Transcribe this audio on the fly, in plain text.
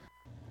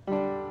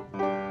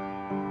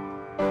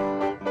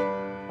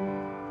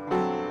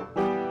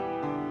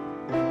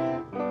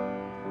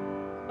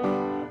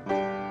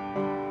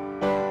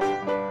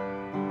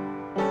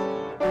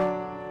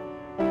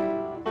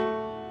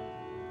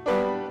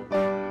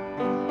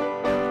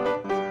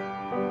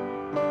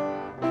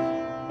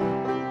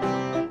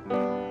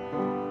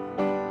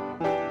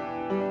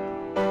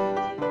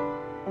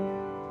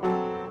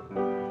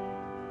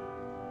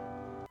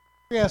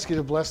ask you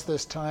to bless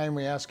this time.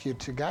 We ask you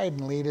to guide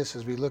and lead us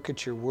as we look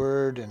at your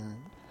word and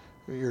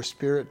your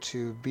spirit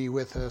to be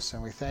with us.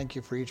 And we thank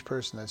you for each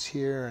person that's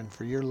here and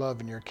for your love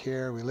and your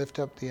care. We lift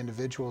up the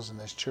individuals in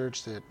this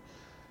church that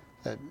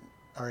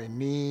are in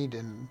need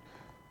and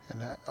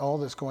all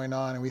that's going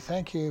on. And we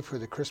thank you for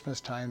the Christmas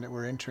time that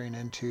we're entering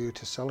into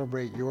to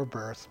celebrate your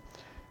birth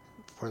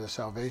for the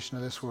salvation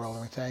of this world.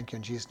 And we thank you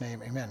in Jesus'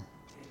 name. Amen.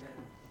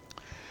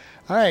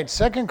 All right,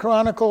 2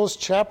 Chronicles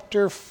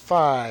chapter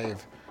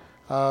 5.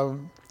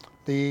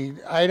 The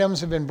items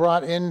have been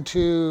brought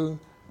into,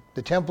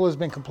 the temple has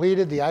been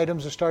completed. The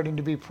items are starting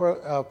to be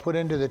put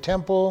into the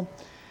temple.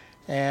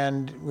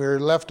 And we're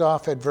left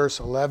off at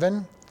verse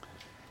 11.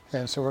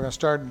 And so we're going to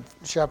start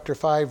chapter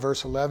 5,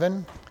 verse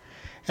 11.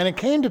 And it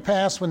came to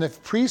pass when the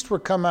priests were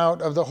come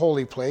out of the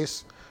holy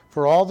place,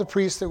 for all the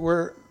priests that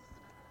were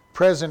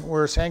present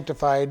were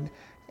sanctified,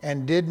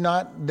 and did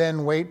not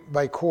then wait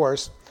by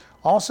course.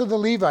 Also the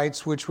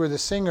Levites, which were the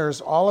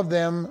singers, all of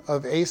them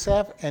of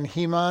Asaph and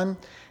Heman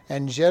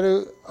and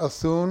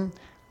Jeduthun,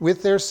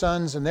 with their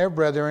sons and their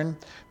brethren,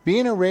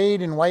 being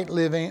arrayed in white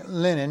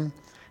linen,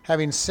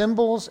 having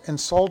cymbals and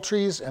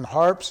psalteries and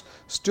harps,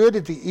 stood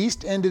at the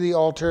east end of the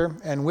altar,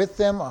 and with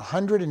them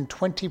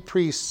 120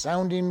 priests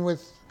sounding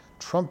with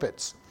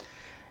trumpets.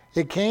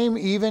 It came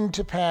even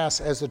to pass,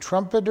 as the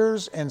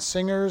trumpeters and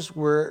singers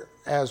were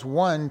as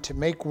one, to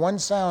make one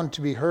sound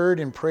to be heard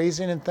in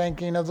praising and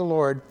thanking of the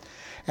Lord.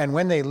 And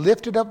when they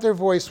lifted up their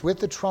voice with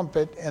the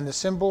trumpet and the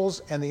cymbals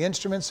and the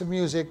instruments of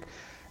music,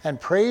 and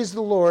praised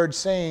the Lord,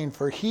 saying,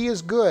 For he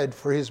is good,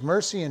 for his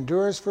mercy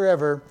endures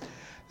forever,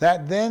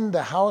 that then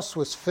the house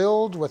was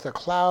filled with a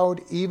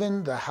cloud,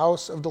 even the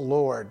house of the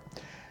Lord.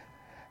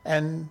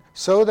 And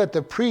so that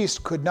the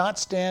priest could not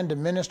stand to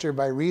minister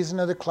by reason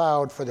of the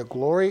cloud, for the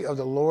glory of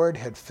the Lord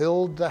had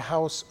filled the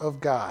house of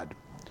God.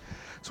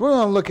 So we're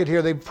going to look at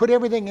here. They put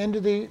everything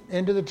into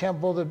the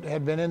temple that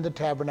had been in the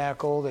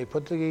tabernacle. They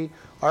put the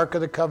Ark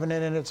of the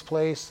Covenant in its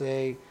place.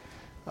 They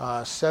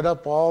set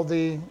up all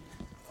the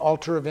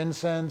altar of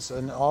incense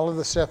and all of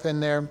the stuff in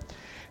there.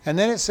 And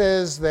then it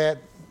says that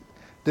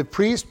the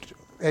priest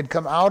had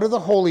come out of the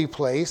holy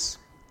place,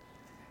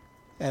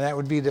 and that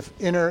would be the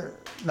inner,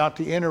 not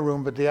the inner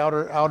room, but the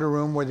outer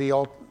room where the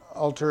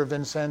altar of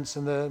incense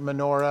and the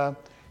menorah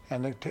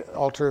and the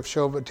altar of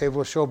table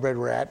of showbread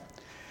were at.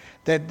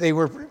 That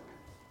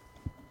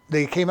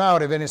they came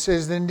out of it. And it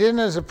says, then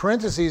as a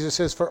parenthesis, it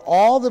says, for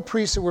all the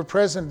priests that were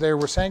present there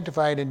were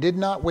sanctified and did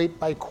not wait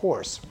by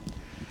course.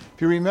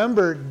 If you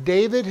remember,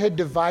 David had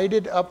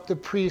divided up the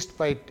priest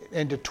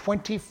into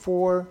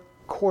 24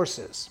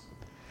 courses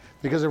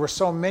because there were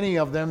so many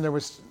of them.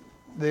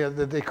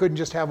 They couldn't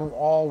just have them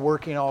all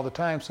working all the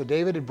time. So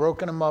David had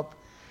broken them up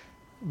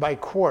by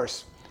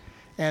course.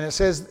 And it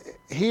says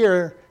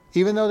here,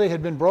 even though they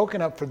had been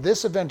broken up for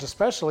this event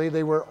especially,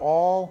 they were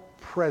all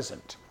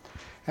present.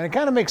 And it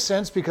kind of makes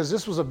sense because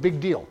this was a big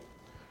deal.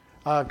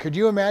 Could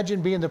you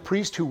imagine being the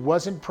priest who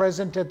wasn't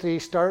present at the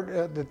start,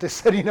 at the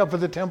setting up of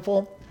the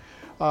temple?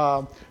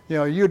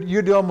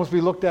 You'd almost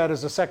be looked at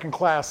as a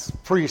second-class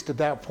priest at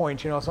that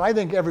point. So I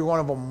think every one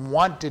of them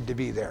wanted to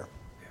be there.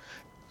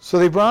 So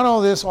they brought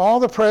all this. All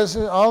the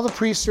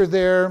priests are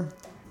there.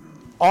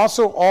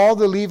 Also, all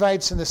the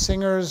Levites and the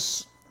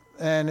singers,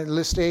 and it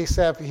lists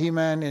Asaph,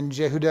 Heman, and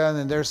Jehudah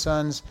and their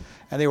sons,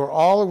 and they were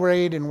all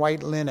arrayed in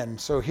white linen.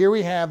 So here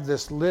we have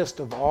this list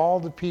of all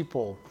the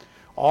people.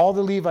 All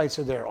the Levites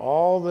are there.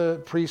 All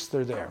the priests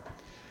are there,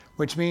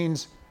 which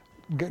means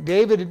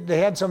they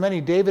had so many,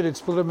 David had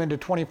split them into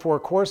 24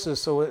 courses,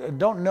 so I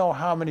don't know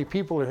how many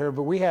people are here,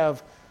 but we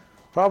have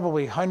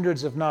probably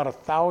hundreds, if not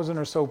 1,000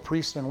 or so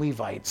priests and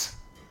Levites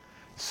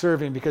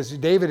serving, because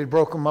David had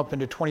broken them up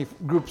into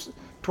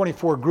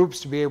 24 groups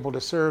to be able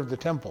to serve the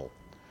temple,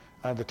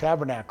 the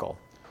tabernacle.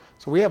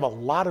 So we have a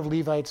lot of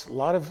Levites, a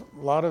lot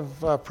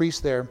of priests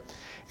there.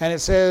 And it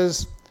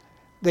says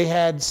they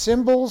had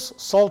cymbals,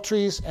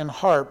 psalteries, and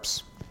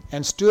harps,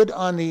 and stood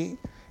on the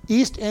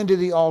east end of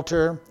the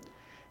altar.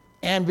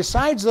 And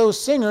besides those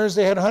singers,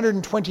 they had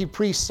 120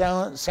 priests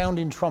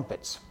sounding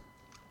trumpets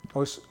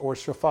or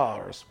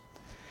shofars.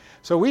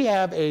 So we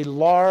have a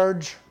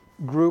large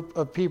group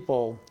of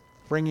people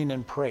bringing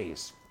in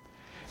praise.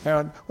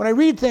 And when I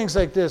read things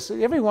like this,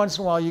 every once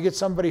in a while you get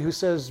somebody who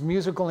says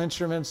musical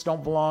instruments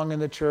don't belong in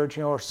the church,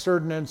 or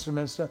certain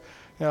instruments.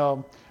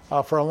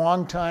 For a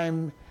long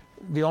time,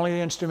 the only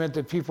instrument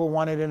that people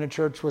wanted in a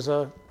church was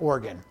a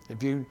organ.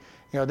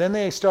 Then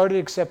they started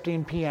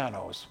accepting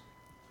pianos.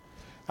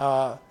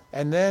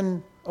 And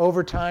then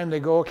over time they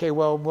go, okay,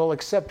 well, we'll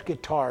accept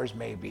guitars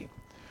maybe.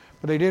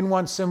 But they didn't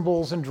want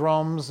cymbals and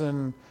drums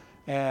and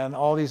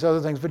all these other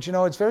things. But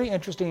it's very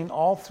interesting,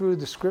 all through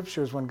the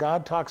scriptures, when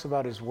God talks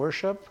about his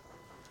worship,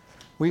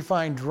 we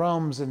find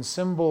drums and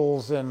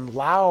cymbals and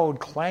loud,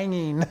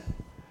 clanging,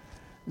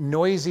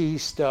 noisy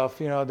stuff,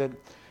 that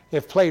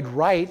if played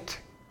right,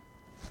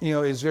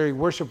 is very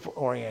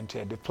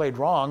worship-oriented. If played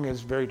wrong,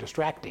 is very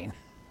distracting.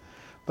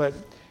 But,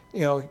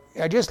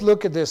 I just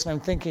look at this and I'm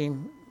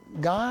thinking,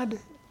 God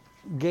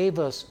gave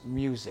us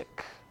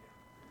music.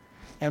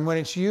 And when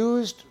it's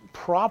used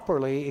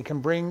properly, it can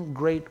bring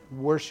great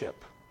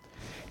worship.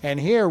 And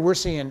here we're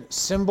seeing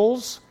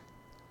cymbals,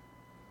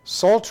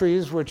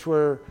 psalteries, which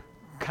were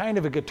kind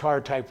of a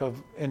guitar type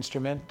of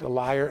instrument, a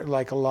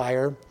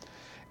lyre,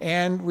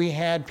 and we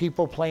had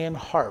people playing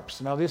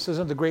harps. Now, this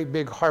isn't the great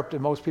big harp that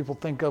most people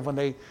think of when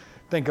they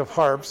think of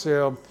harps.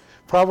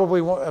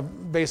 Probably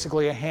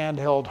basically a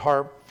handheld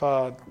harp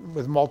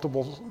with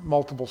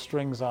multiple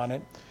strings on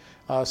it,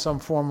 some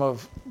form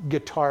of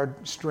guitar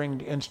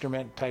stringed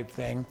instrument type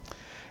thing.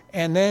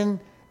 And then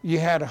you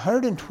had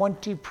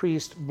 120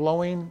 priests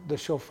blowing the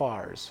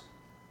shofars.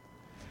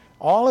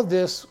 All of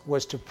this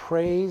was to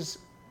praise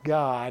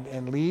God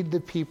and lead the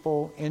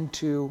people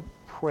into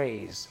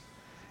praise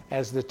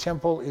as the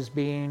temple is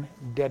being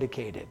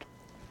dedicated.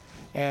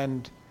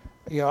 And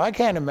I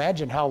can't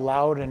imagine how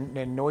loud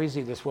and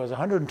noisy this was.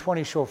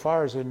 120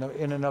 shofars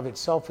in and of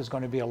itself is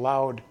going to be a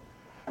loud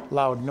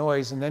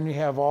noise. And then you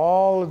have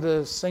all of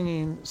the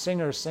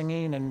singers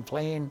singing and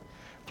playing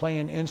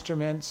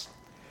instruments.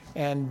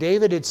 And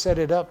David had set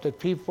it up that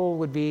people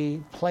would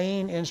be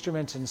playing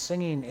instruments and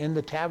singing in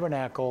the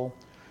tabernacle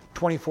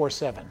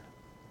 24/7.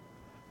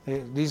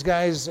 These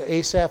guys,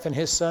 Asaph and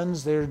his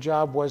sons, their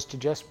job was to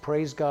just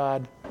praise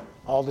God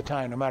all the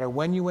time. No matter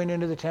when you went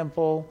into the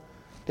temple,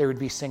 there would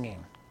be singing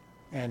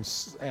and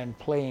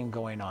playing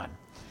going on.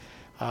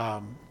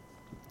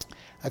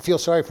 I feel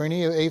sorry for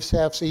any of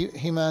Asaph's,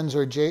 Heman's,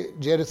 or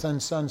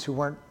Jeduthun's sons who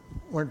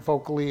weren't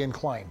vocally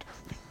inclined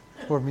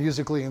or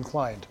musically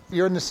inclined.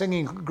 You're in the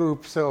singing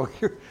group, so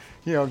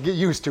get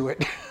used to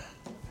it.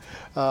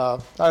 I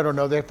don't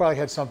know. They probably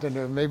had something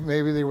to.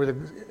 Maybe they were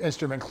the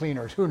instrument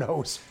cleaners. Who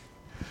knows?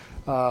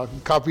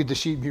 Copied the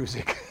sheet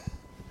music.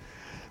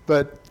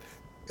 But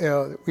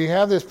we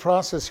have this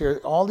process here.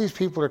 All these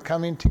people are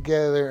coming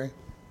together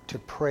to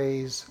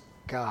praise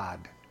God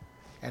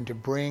and to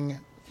bring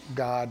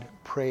God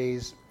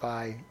praise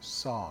by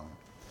song.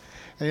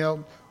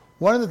 And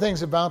one of the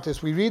things about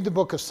this, we read the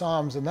book of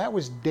Psalms, and that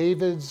was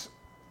David's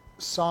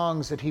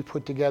songs that he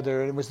put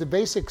together. It was the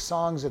basic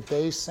songs that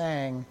they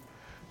sang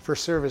for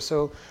service.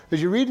 So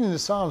as you're reading the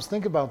Psalms,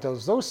 think about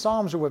those. Those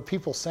Psalms are what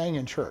people sang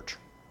in church.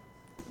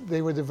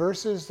 They were the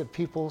verses that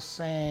people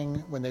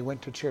sang when they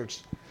went to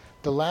church.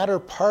 The latter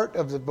part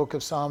of the book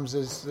of Psalms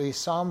is the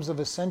Psalms of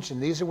Ascension.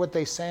 These are what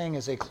they sang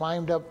as they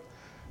climbed up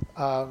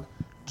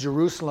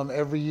Jerusalem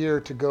every year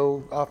to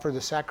go offer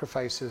the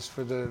sacrifices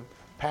for the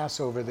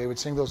Passover. They would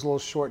sing those little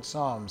short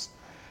psalms.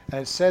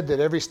 And it said that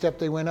every step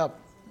they went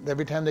up,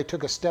 every time they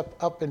took a step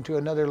up into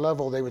another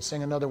level, they would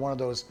sing another one of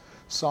those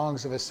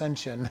songs of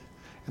ascension.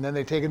 And then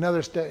they take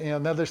another step,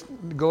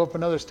 go up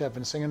another step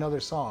and sing another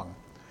song.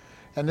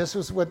 And this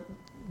is what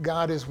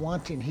God is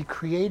wanting. He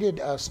created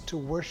us to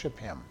worship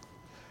Him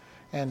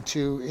and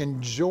to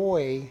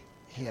enjoy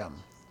Him.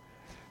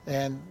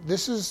 And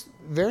this is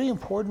very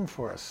important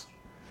for us.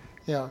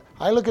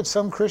 I look at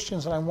some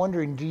Christians and I'm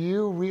wondering, do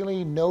you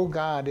really know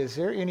God? Is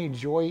there any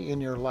joy in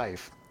your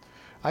life?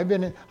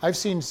 I've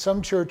seen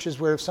some churches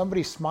where if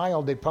somebody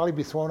smiled, they'd probably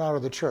be thrown out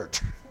of the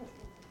church.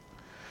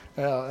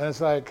 And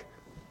it's like,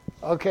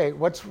 okay,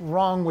 what's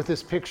wrong with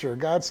this picture?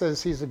 God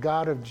says He's a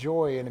God of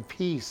joy and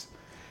peace.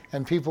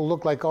 And people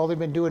look like all they've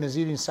been doing is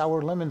eating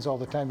sour lemons all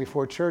the time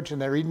before church,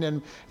 and they're eating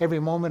in every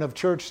moment of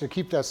church to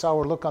keep that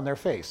sour look on their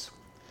face.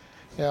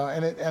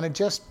 And it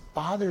just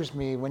bothers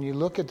me when you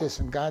look at this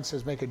and God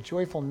says, make a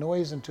joyful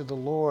noise unto the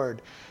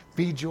Lord.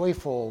 Be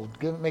joyful.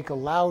 Make a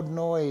loud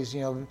noise.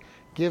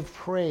 Give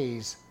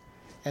praise.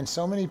 And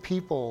so many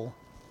people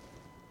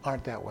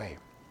aren't that way.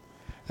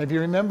 And if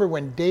you remember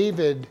when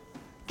David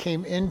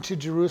came into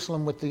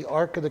Jerusalem with the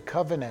Ark of the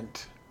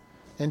Covenant,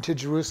 into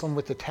Jerusalem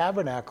with the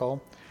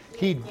tabernacle,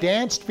 he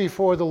danced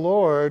before the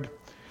Lord,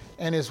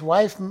 and his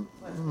wife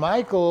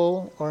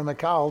Michal, or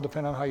Michal,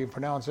 depending on how you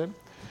pronounce it,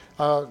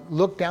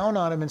 looked down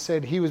on him and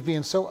said he was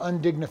being so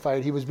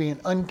undignified, he was being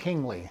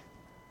unkingly.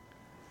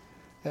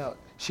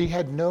 She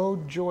had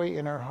no joy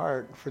in her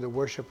heart for the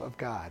worship of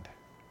God.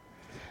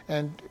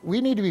 And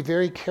we need to be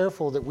very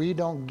careful that we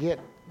don't get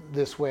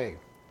this way.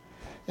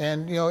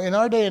 And in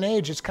our day and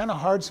age, it's kind of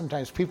hard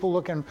sometimes. People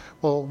looking,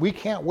 well, we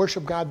can't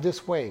worship God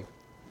this way.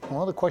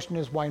 Well, the question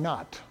is, why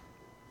not?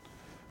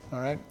 All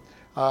right.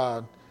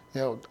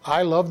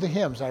 I love the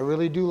hymns. I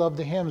really do love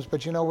the hymns.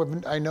 But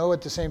I know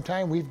at the same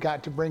time we've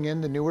got to bring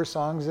in the newer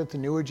songs that the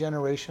newer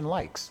generation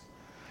likes.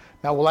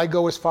 Now, will I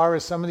go as far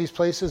as some of these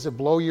places that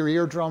blow your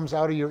eardrums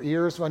out of your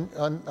ears on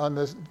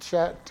the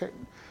chat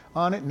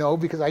on it? No,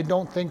 because I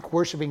don't think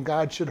worshiping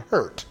God should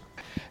hurt.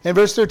 And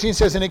verse 13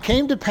 says, "And it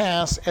came to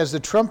pass, as the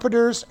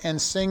trumpeters and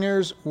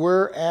singers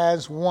were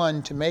as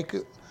one, to make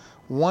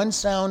one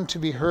sound to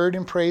be heard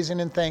in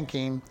praising and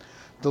thanking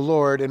the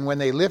Lord. And when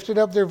they lifted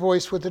up their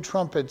voice with the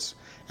trumpets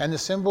and the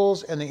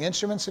cymbals and the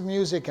instruments of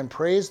music, and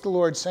praised the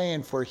Lord,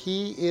 saying, For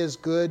He is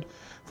good,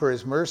 for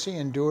His mercy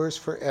endures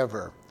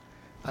forever."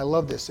 I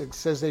love this. It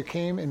says they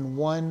came in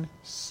one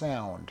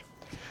sound.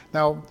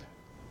 Now,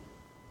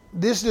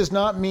 this does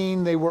not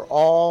mean they were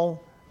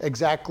all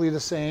exactly the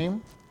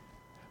same,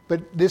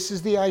 but this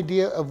is the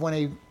idea of when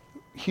a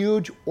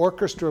huge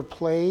orchestra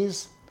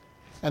plays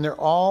and they're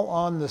all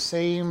on the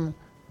same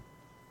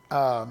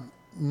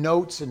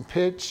notes and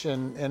pitch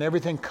and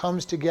everything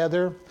comes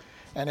together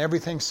and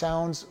everything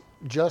sounds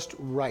just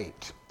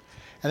right.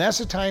 And that's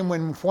the time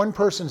when if one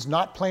person's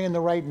not playing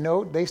the right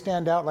note, they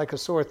stand out like a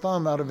sore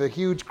thumb out of a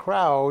huge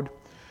crowd.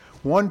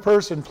 One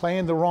person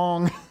playing the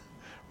wrong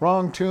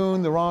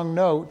tune, the wrong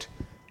note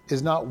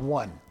is not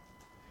one.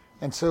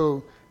 And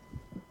so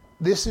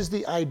this is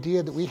the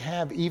idea that we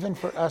have even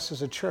for us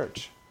as a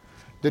church.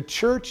 The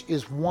church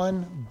is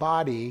one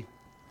body,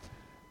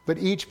 but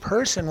each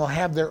person will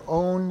have their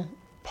own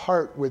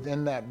part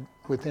within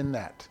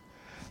that.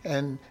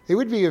 And it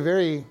would be a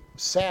very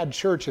sad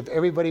church if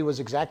everybody was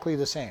exactly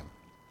the same.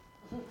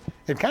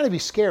 It'd kind of be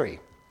scary.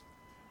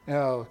 You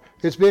know,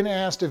 it's been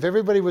asked if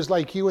everybody was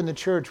like you in the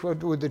church,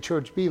 what would the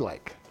church be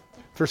like?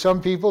 For some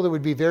people, it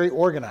would be very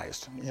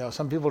organized. You know,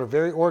 some people are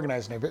very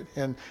organized,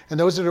 and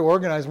those that are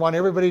organized want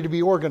everybody to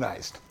be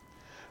organized.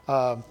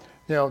 You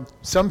know,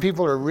 some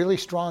people are really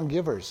strong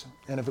givers,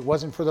 and if it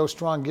wasn't for those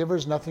strong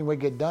givers, nothing would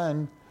get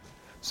done.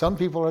 Some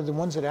people are the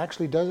ones that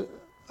actually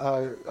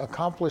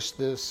accomplish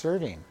the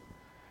serving.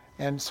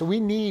 And so we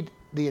need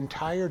the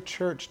entire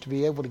church to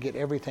be able to get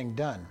everything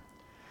done.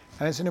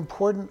 And it's an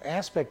important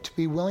aspect to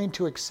be willing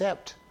to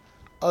accept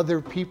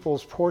other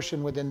people's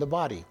portion within the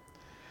body.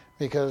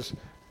 Because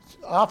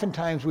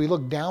oftentimes we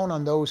look down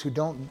on those who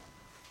don't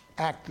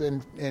act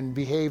and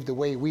behave the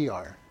way we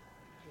are.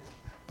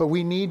 But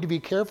we need to be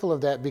careful of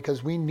that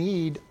because we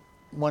need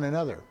one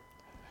another.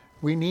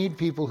 We need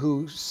people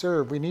who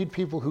serve. We need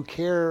people who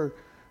care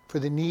for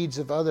the needs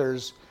of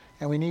others.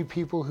 And we need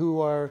people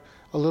who are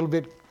a little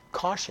bit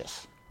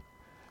cautious.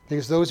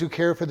 Because those who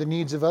care for the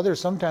needs of others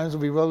sometimes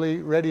will be really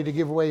ready to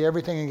give away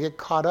everything and get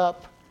caught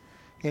up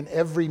in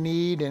every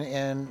need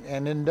and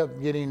end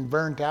up getting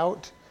burnt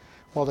out.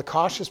 While the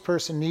cautious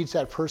person needs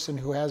that person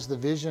who has the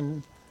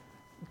vision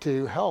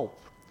to help.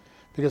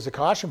 Because the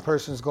caution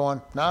person is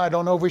going, no, I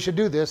don't know if we should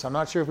do this. I'm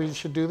not sure if we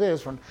should do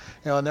this. You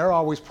know, and they're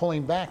always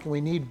pulling back. And we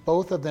need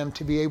both of them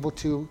to be able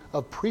to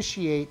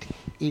appreciate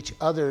each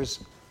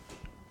other's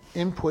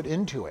input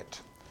into it.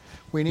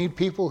 We need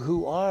people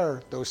who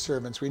are those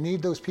servants. We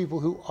need those people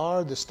who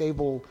are the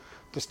stable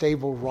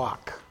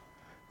rock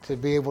to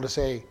be able to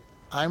say,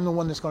 I'm the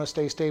one that's going to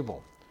stay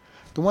stable.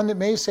 The one that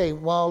may say,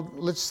 well,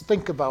 let's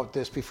think about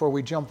this before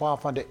we jump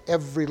off onto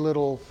every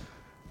little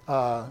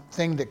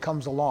thing that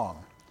comes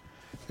along.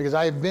 Because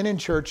I have been in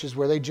churches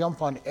where they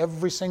jump on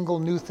every single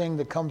new thing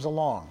that comes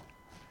along.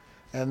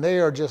 And they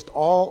are just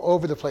all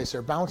over the place.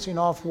 They're bouncing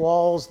off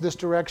walls this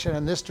direction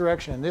and this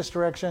direction and this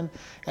direction,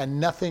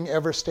 and nothing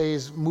ever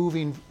stays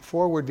moving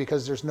forward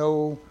because there's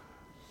no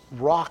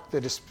rock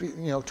that is,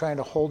 trying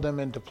to hold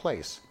them into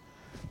place.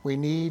 We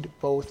need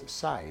both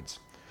sides.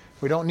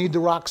 We don't need the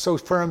rock so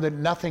firm that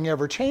nothing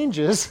ever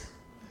changes,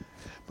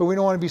 but we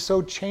don't want to be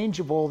so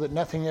changeable that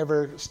nothing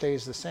ever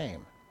stays the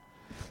same.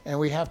 And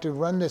we have to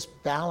run this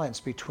balance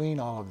between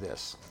all of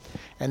this.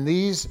 And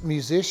these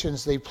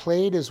musicians, they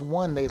played as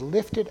one. They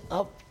lifted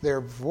up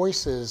their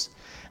voices.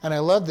 And I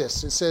love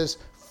this. It says,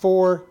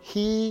 for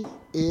he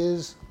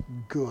is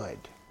good.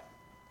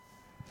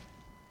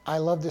 I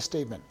love this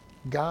statement.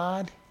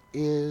 God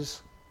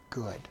is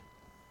good.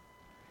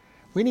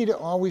 We need to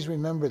always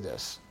remember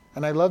this.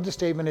 And I love the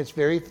statement. It's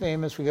very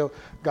famous. We go,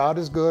 God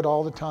is good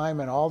all the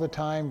time, and all the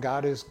time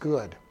God is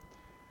good.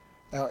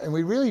 And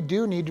we really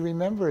do need to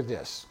remember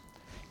this.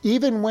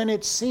 Even when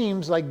it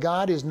seems like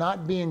God is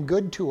not being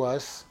good to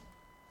us,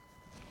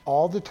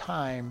 all the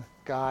time,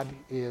 God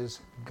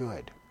is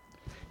good.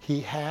 He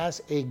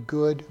has a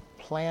good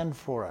plan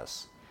for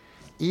us.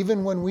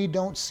 Even when we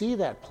don't see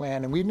that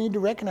plan, and we need to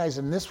recognize,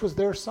 and this was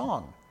their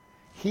song,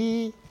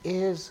 He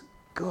is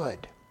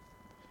good.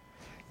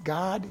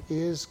 God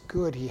is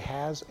good. He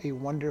has a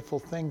wonderful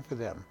thing for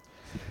them.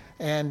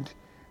 And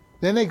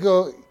then they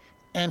go,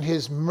 and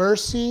His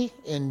mercy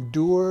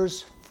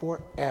endures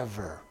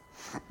forever.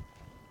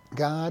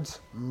 God's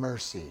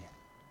mercy.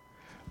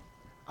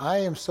 I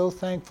am so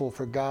thankful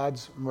for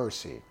God's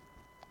mercy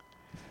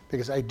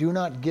because I do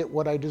not get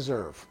what I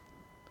deserve.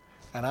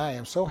 And I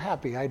am so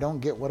happy I don't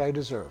get what I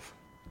deserve.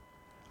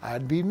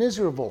 I'd be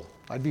miserable.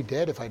 I'd be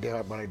dead if I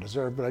did what I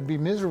deserved, but I'd be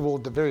miserable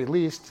at the very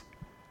least,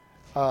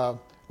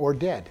 or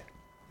dead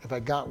if I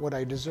got what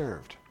I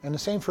deserved. And the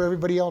same for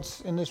everybody else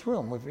in this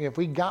room. If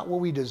we got what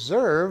we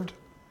deserved,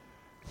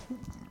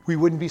 we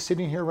wouldn't be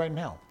sitting here right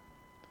now.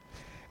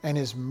 And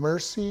His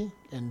mercy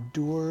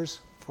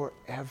endures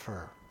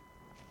forever.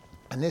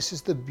 And this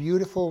is the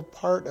beautiful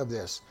part of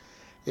this.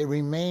 It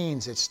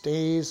remains, it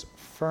stays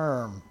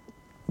firm.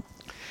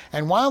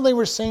 And while they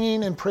were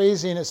singing and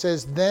praising, it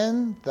says,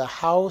 then the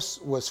house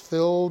was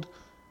filled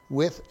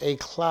with a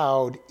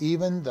cloud,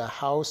 even the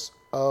house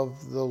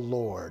of the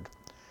Lord.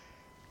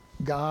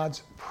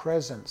 God's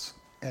presence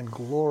and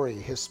glory,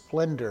 His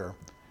splendor,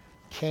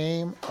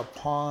 came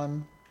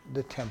upon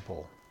the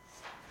temple.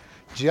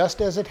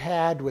 Just as it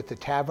had with the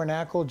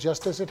tabernacle,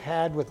 just as it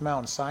had with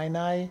Mount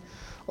Sinai,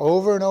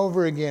 over and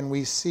over again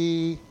we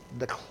see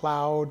the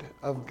cloud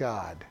of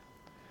God.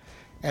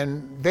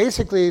 And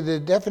basically the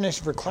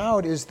definition for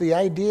cloud is the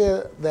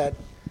idea that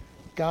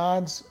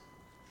God's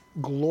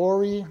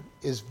glory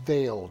is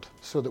veiled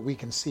so that we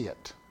can see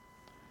it.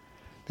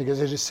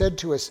 Because it is said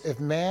to us,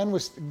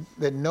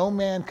 that no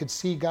man could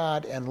see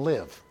God and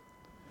live.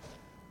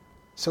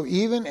 So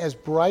even as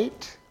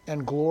bright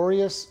and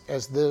glorious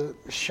as the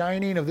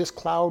shining of this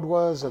cloud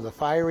was, of the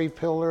fiery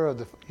pillar,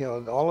 of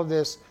all of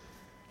this,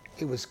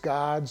 it was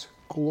God's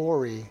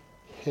glory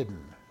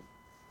hidden.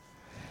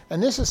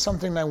 And this is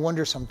something I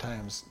wonder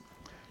sometimes.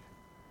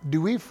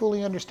 Do we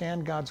fully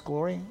understand God's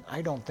glory?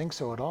 I don't think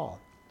so at all.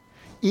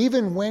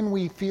 Even when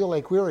we feel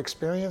like we're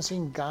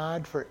experiencing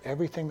God for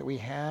everything that we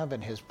have,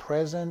 and His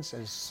presence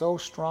is so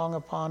strong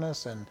upon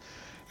us, and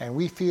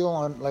we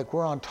feel like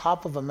we're on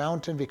top of a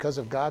mountain because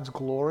of God's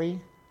glory,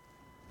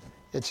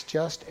 it's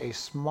just a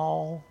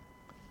small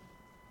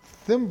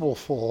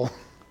thimbleful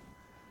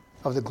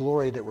of the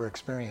glory that we're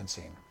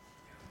experiencing.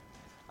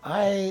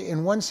 I,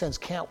 in one sense,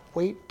 can't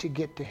wait to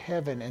get to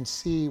heaven and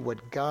see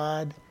what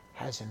God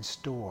has in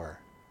store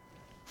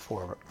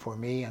for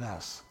me and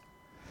us.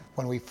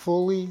 When we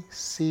fully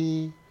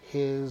see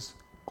His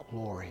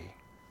glory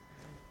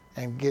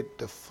and get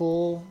the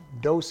full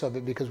dose of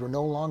it, because we're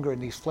no longer in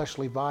these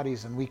fleshly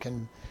bodies and we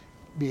can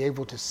be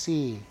able to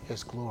see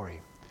His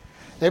glory.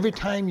 Every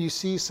time you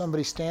see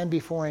somebody stand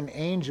before an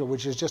angel,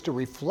 which is just a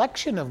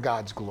reflection of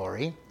God's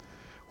glory,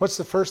 what's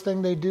the first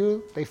thing they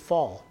do? They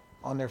fall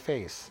on their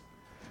face.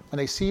 When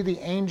they see the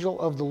angel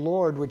of the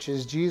Lord, which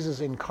is Jesus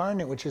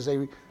incarnate, which is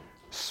a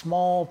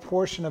small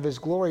portion of His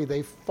glory,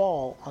 they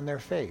fall on their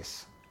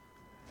face.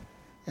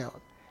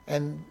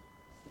 And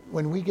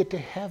when we get to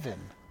heaven,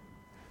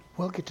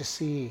 we'll get to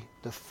see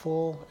the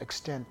full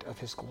extent of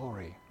His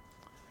glory.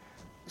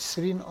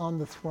 Sitting on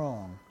the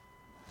throne.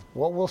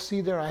 What we'll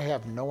see there, I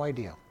have no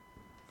idea.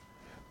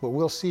 But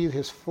we'll see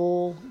His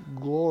full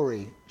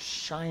glory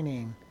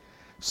shining,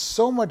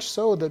 so much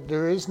so that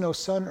there is no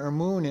sun or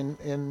moon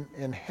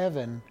in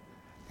heaven.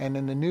 And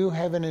in the new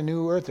heaven and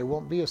new earth, there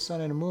won't be a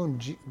sun and a moon.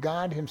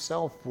 God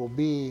Himself will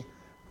be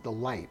the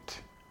light.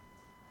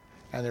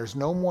 And there's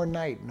no more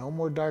night, no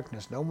more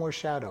darkness, no more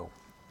shadow.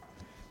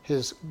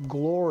 His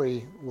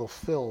glory will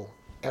fill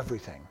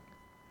everything.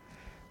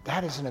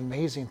 That is an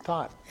amazing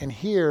thought. And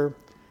here,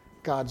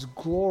 God's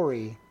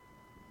glory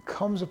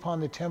comes upon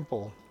the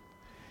temple,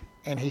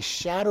 and He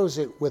shadows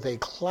it with a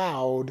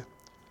cloud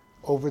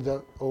over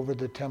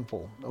the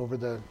temple, over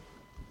the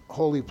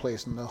holy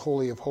place and the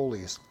Holy of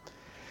Holies.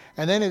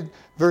 And then in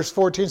verse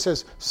 14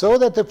 says, so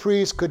that the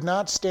priest could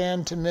not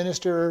stand to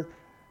minister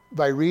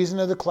by reason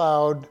of the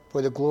cloud,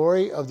 for the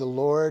glory of the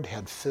Lord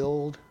had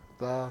filled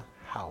the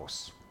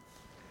house.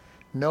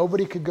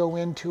 Nobody could go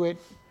into it.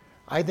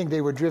 I think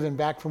they were driven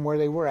back from where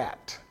they were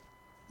at.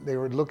 They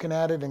were looking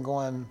at it and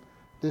going,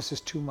 this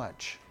is too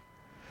much.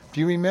 Do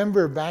you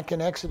remember back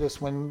in Exodus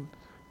when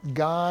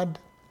God's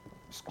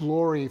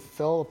glory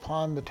fell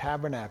upon the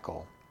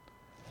tabernacle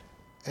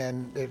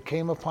and it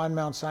came upon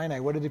Mount Sinai?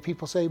 What did the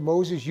people say?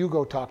 Moses, you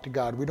go talk to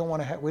God. We don't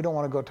want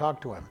to go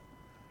talk to Him.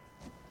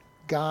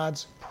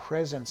 God's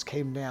presence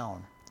came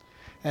down.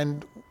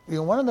 And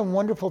one of the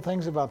wonderful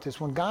things about this,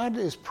 when God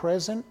is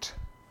present,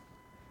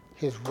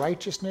 His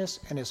righteousness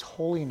and His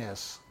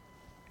holiness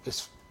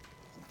is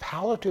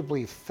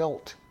palatably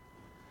felt.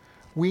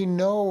 We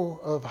know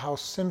of how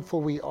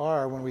sinful we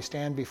are when we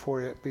stand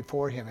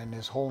before Him in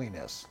His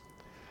holiness.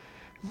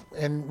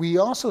 And we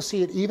also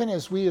see it even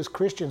as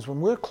Christians,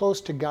 when we're close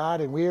to God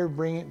and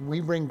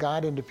we bring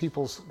God into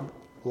people's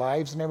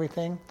lives and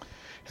everything.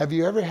 Have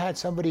you ever had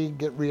somebody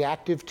get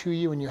reactive to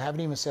you and you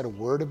haven't even said a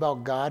word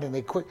about God, and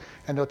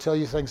they'll tell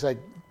you things like,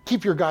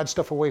 keep your God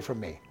stuff away from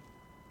me.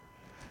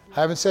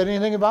 I haven't said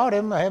anything about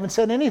Him. I haven't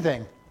said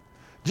anything.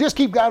 Just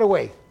keep God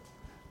away.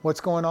 What's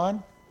going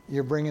on?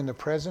 You're bringing the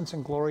presence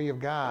and glory of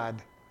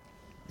God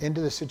into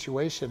the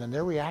situation, and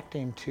they're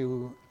reacting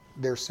to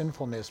their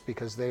sinfulness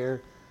because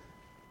they're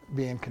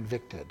being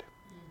convicted.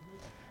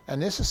 Mm-hmm.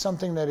 And this is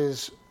something that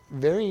is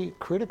very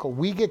critical.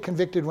 We get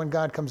convicted when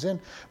God comes in,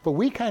 but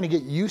we kind of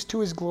get used to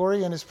His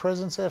glory and His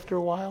presence after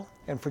a while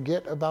and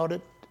forget about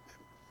it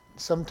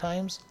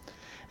sometimes.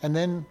 And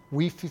then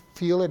we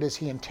feel it as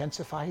He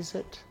intensifies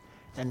it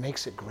and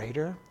makes it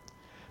greater.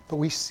 But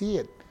we see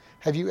it.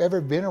 Have you ever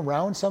been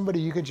around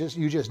somebody you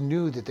just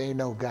knew that they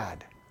know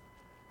God?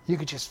 You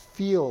could just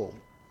feel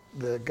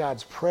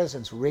God's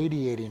presence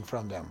radiating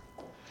from them.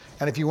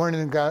 And if you weren't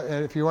in God,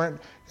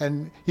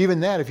 and even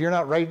that, if you're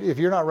not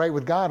right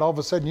with God, all of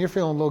a sudden you're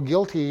feeling a little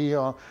guilty.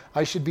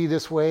 I should be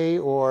this way,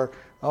 or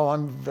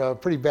I'm a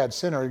pretty bad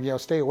sinner.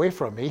 Stay away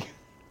from me.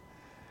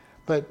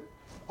 But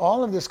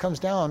all of this comes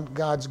down.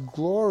 God's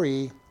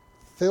glory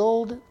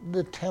filled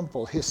the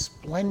temple, His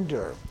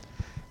splendor,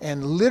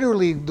 and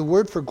literally the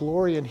word for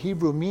glory in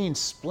Hebrew means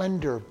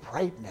splendor,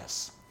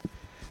 brightness.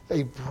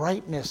 A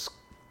brightness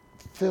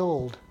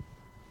filled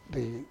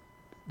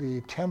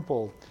the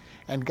temple.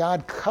 And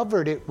God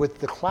covered it with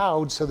the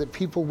cloud so that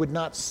people would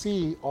not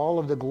see all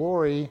of the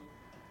glory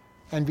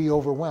and be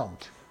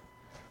overwhelmed.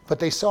 But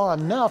they saw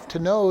enough to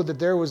know that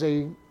there was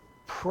a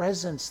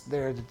presence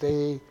there that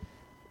they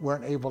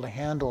weren't able to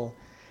handle,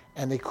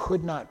 and they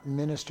could not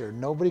minister.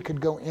 Nobody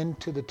could go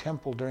into the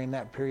temple during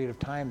that period of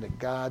time that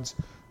God's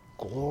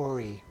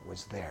glory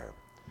was there.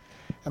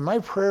 And my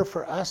prayer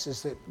for us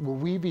is that will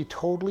we be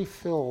totally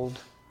filled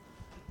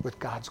with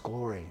God's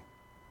glory,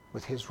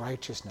 with his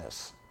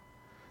righteousness,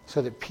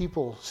 so that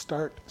people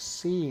start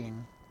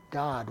seeing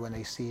God when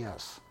they see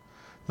us.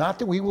 Not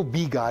that we will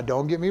be God,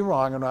 don't get me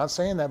wrong, I'm not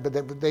saying that, but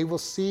that they will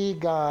see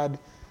God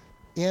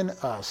in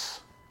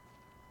us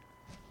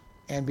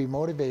and be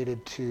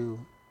motivated to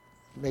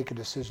make a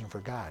decision for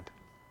God.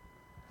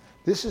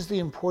 This is the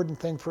important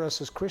thing for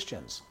us as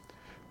Christians.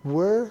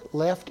 We're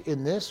left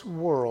in this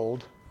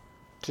world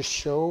to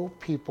show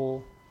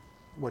people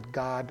what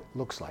God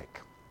looks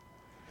like.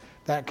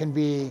 That can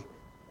be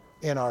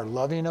in our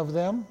loving of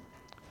them,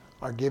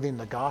 our giving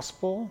the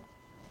gospel,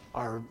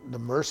 the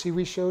mercy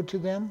we showed to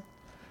them.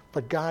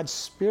 But God's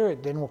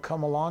Spirit then will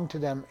come along to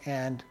them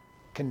and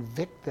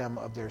convict them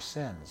of their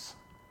sins.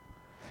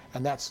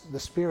 And that's the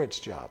Spirit's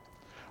job.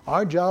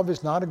 Our job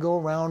is not to go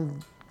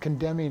around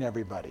condemning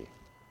everybody.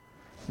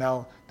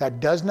 Now, that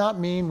does not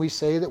mean we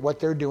say that what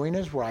they're doing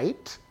is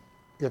right.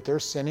 If they're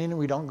sinning and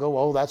we don't go,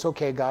 oh, that's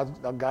okay,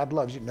 God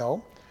loves you.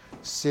 No,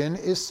 sin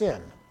is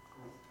sin.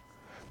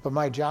 But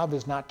my job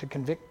is not to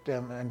convict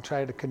them and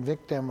try to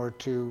convict them or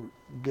to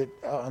get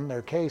on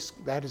their case.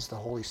 That is the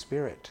Holy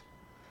Spirit.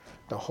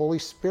 The Holy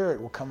Spirit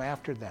will come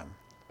after them.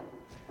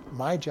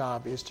 My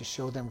job is to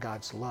show them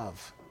God's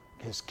love,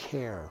 his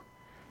care,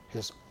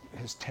 his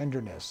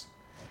tenderness.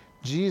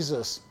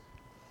 Jesus,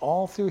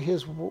 all through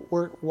his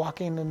work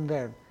walking in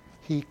there,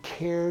 he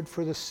cared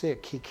for the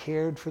sick. He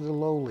cared for the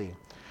lowly.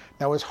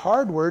 Now, his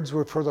hard words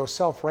were for those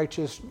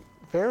self-righteous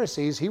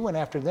Pharisees. He went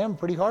after them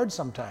pretty hard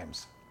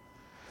sometimes.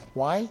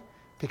 Why?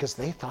 Because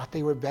they thought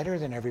they were better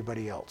than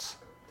everybody else.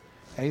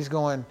 And he's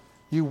going,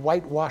 you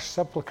whitewashed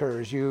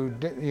sepulchres,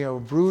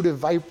 you brood of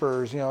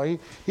vipers.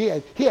 He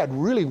had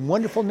really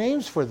wonderful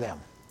names for them.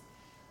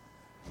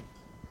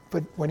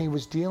 But when he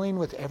was dealing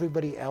with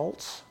everybody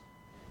else,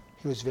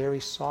 he was very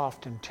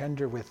soft and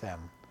tender with them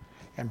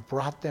and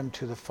brought them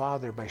to the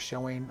Father by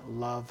showing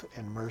love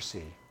and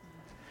mercy.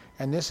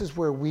 And this is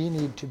where we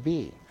need to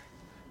be.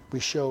 We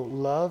show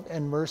love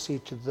and mercy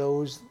to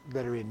those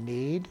that are in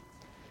need,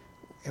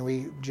 and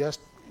we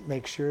just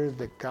make sure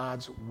that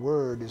God's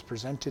word is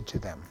presented to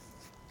them.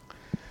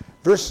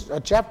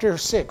 Chapter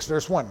 6,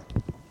 verse 1.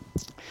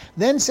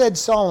 Then said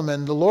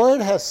Solomon, the Lord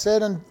hath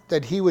said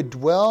that he would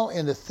dwell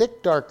in the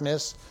thick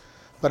darkness,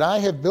 but I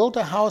have built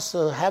a house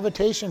of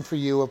habitation for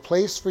you, a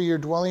place for your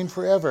dwelling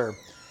forever.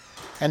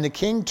 And the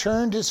king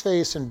turned his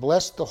face and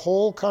blessed the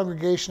whole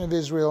congregation of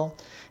Israel,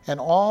 and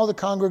all the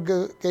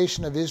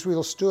congregation of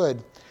Israel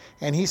stood.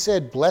 And he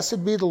said,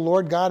 Blessed be the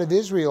Lord God of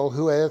Israel,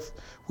 who hath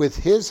with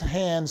his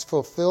hands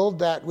fulfilled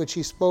that which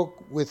he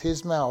spoke with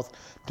his mouth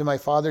to my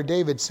father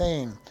David,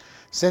 saying,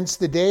 Since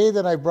the day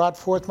that I brought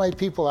forth my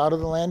people out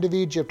of the land of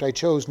Egypt, I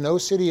chose no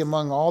city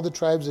among all the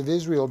tribes of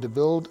Israel to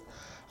build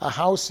a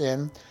house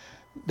in,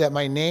 that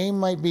my name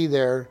might be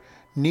there,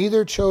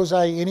 neither chose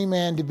I any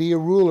man to be a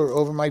ruler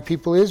over my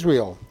people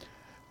Israel.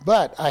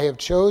 But I have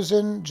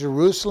chosen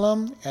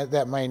Jerusalem,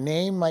 that my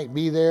name might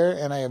be there,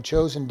 and I have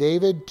chosen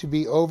David to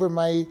be over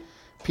my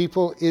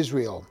people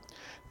Israel.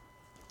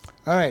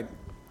 All right.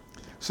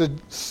 So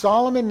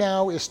Solomon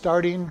now is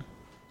starting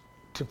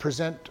to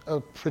present a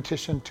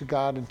petition to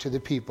God and to the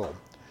people.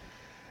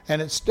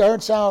 And it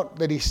starts out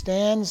that he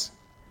stands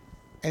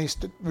and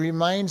he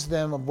reminds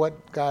them of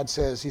what God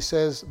says. He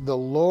says, the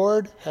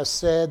Lord has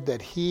said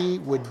that he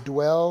would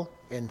dwell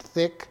in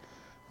thick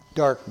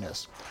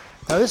darkness.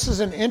 Now, this is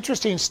an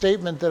interesting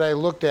statement that I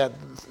looked at.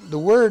 The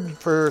word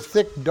for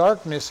thick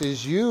darkness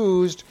is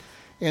used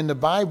in the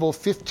Bible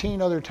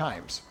 15 other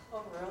times.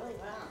 Oh, really?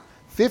 Wow.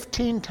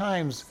 15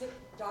 times. Thick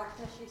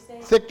darkness, you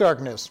say? Thick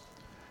darkness,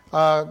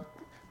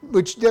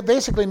 which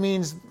basically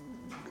means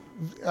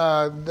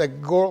the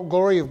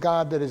glory of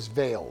God that is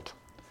veiled.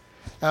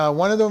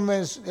 One of them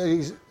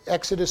is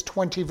Exodus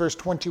 20, verse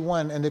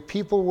 21, and the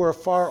people were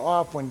afar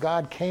off when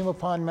God came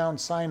upon Mount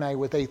Sinai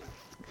with a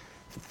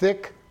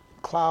thick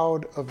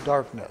cloud of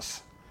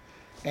darkness.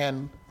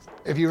 And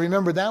if you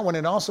remember that one,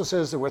 it also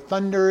says there were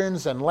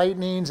thunderings and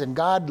lightnings, and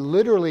God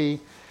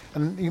literally,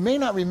 and you may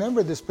not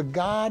remember this, but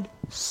God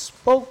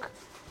spoke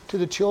to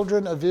the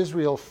children of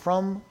Israel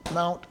from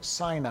Mount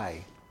Sinai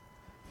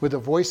with a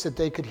voice that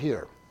they could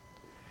hear.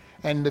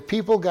 And the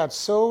people got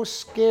so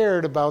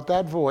scared about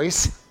that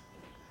voice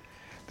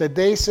that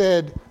they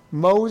said,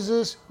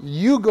 Moses,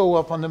 you go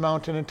up on the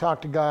mountain and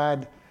talk to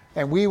God,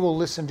 and we will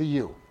listen to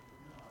you.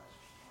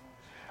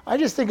 I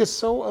just think it's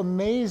so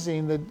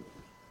amazing that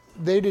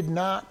they did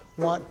not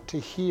want to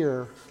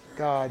hear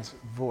God's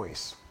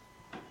voice.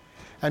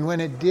 And when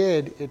it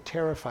did, it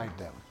terrified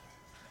them.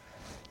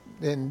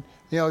 And,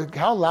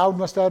 how loud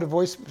must that have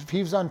voice? He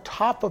was on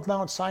top of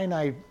Mount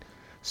Sinai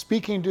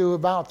speaking to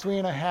about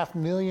 3.5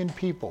 million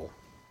people.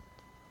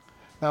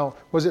 Now,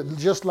 was it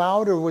just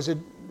loud, or was it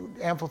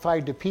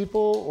amplified to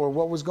people, or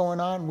what was going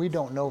on? We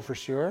don't know for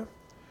sure.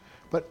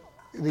 But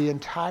the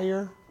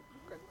entire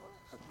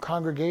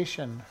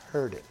congregation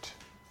heard it.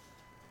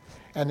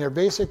 And they're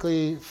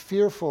basically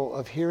fearful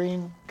of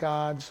hearing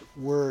God's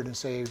word and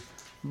say,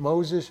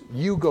 Moses,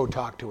 you go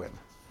talk to him.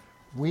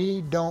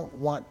 We don't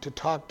want to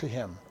talk to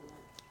him.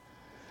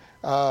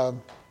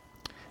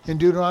 In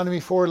Deuteronomy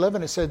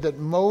 4:11, it said that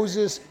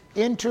Moses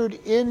entered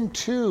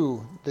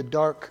into the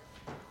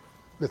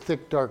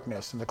thick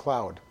darkness and the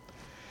cloud.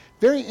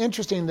 Very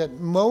interesting that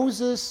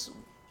Moses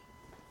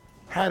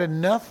had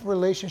enough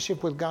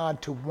relationship with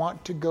God to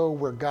want to go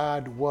where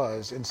God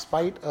was, in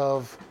spite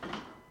of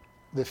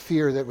the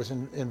fear that was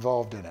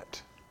involved in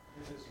it.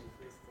 What is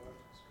the fifth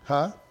darkness?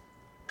 Huh?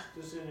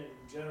 Just in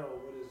general,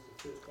 what is the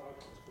fifth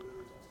darkness? What are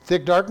we talking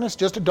Thick darkness,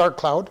 just a dark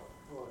cloud.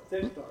 about? Oh, a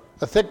thick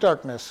darkness. A thick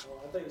darkness.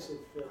 Oh, I thought you said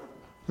fifth.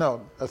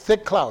 No, a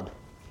thick cloud.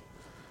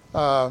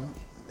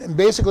 And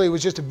basically, it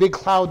was just a big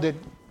cloud that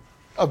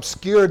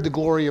obscured the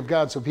glory of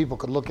God so people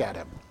could look at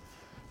him.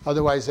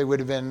 Otherwise, there would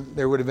have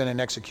been an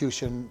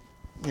execution.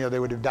 They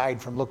would have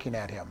died from looking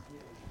at him.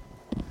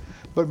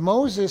 But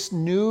Moses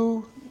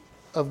knew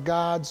of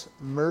God's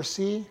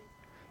mercy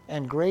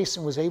and grace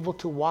and was able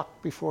to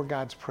walk before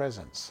God's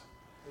presence.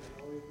 Will it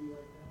always be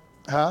like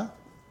that? Huh?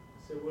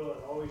 I said, will it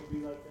always be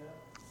like that?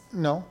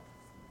 No.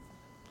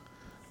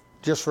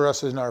 Just for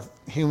us in our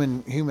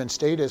human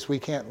status,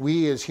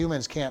 we as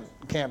humans can't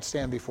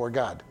stand before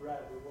God. Right,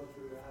 but once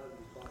we're out of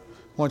these bodies.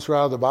 Once we're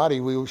out of the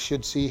body, we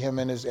should see him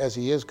as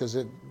he is, because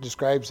it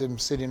describes him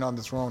sitting on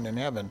the throne in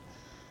heaven,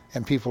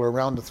 and people are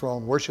around the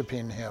throne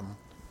worshiping him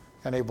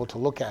and able to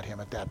look at him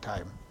at that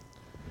time.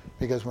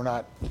 Because we're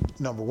not,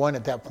 number one,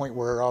 at that point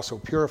we're also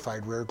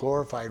purified, we're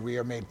glorified, we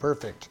are made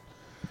perfect.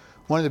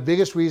 One of the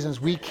biggest reasons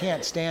we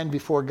can't stand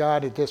before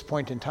God at this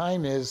point in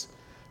time is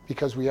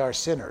because we are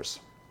sinners.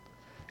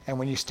 And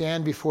when you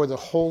stand before the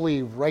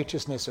holy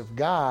righteousness of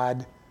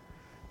God,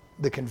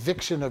 the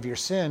conviction of your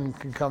sin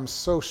can come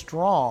so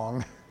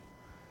strong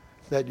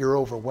that you're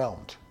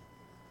overwhelmed.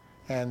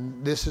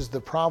 And this is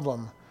the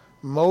problem.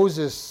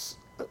 Moses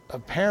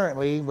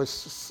apparently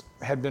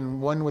had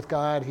been one with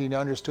God. He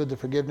understood the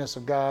forgiveness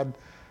of God,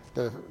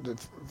 the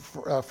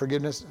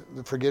forgiveness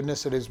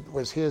that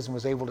was his, and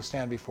was able to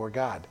stand before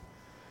God.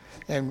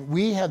 And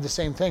we have the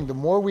same thing.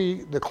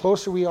 The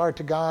closer we are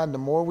to God, the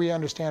more we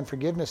understand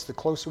forgiveness, the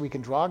closer we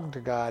can draw to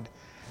God,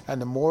 and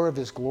the more of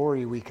his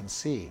glory we can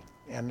see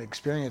and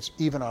experience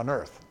even on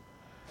earth.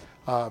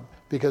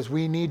 Because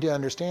we need to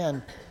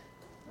understand,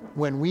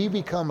 when we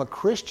become a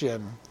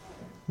Christian,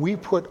 we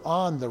put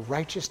on the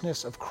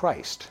righteousness of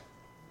Christ.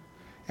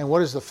 And what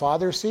does the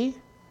Father see?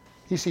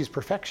 He sees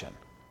perfection.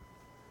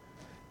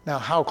 Now,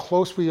 how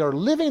close we are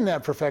living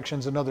that perfection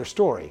is another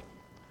story.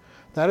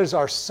 That is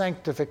our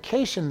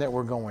sanctification that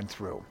we're going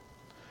through.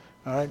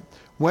 All right?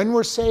 When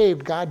we're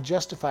saved, God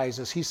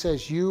justifies us. He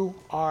says, you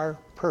are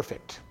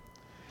perfect.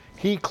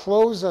 He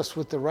clothes us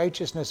with the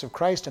righteousness of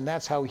Christ, and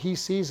that's how he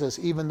sees us,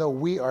 even though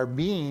we are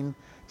being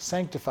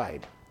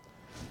sanctified.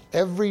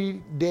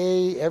 Every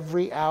day,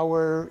 every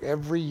hour,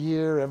 every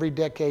year, every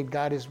decade,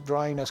 God is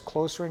drawing us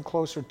closer and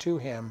closer to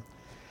him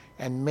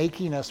and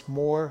making us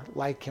more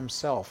like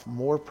himself,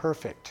 more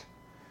perfect.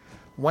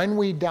 When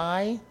we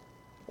die,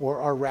 or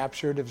are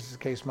raptured, as the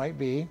case might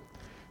be,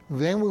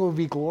 then we will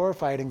be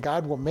glorified, and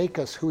God will make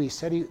us who he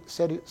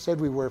said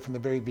we were from the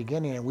very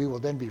beginning, and we will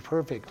then be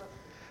perfect.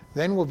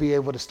 Then we'll be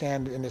able to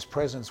stand in his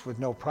presence with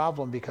no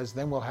problem, because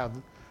then we'll have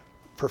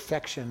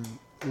perfection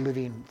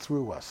living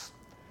through us.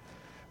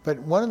 But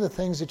one of the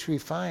things that we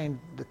find,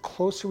 the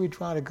closer we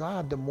draw to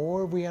God, the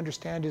more we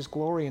understand his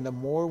glory, and the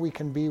more we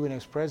can be in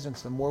his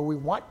presence, the more we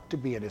want to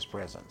be in his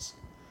presence.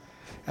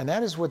 And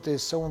that is what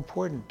is so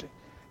important.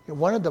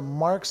 One of the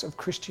marks of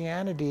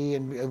Christianity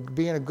and of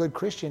being a good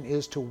Christian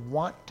is to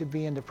want to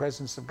be in the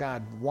presence of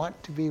God,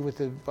 want to be with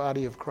the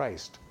body of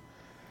Christ.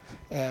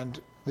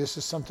 And this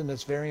is something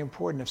that's very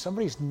important. If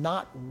somebody's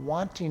not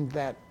wanting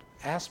that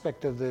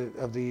aspect of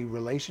the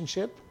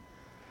relationship,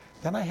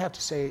 then I have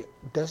to say,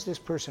 does this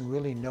person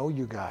really know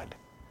you, God?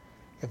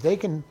 If they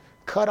can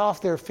cut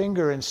off their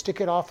finger and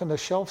stick it off on the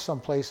shelf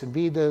someplace and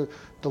be the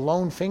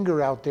lone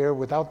finger out there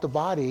without the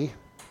body,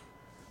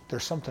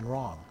 there's something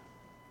wrong.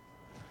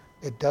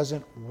 It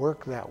doesn't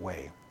work that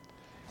way.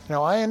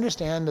 Now, I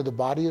understand that the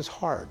body is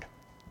hard.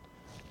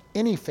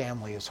 Any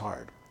family is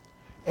hard.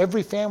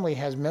 Every family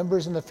has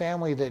members in the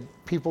family that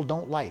people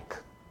don't like.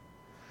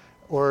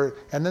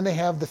 And then they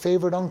have the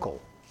favorite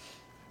uncle.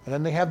 And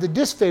then they have the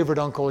disfavored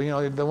uncle,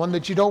 the one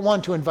that you don't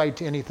want to invite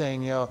to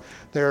anything.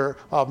 They're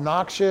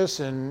obnoxious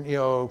and,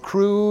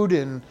 crude,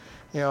 and,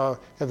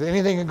 if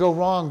anything can go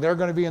wrong, they're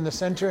going to be in the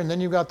center. And then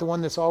you've got the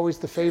one that's always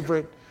the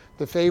favorite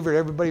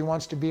everybody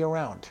wants to be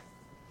around.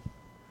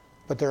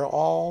 But they're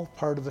all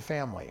part of the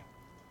family.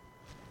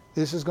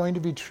 This is going to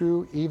be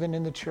true even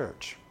in the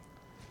church.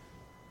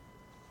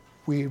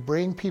 We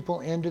bring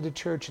people into the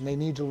church, and they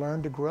need to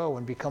learn to grow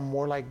and become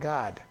more like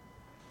God.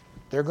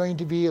 They're going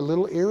to be a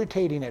little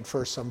irritating at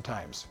first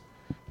sometimes,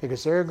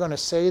 because they're going to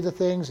say the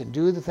things and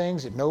do the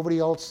things that nobody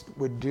else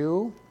would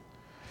do.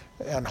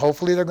 And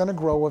hopefully they're going to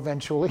grow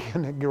eventually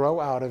and grow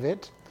out of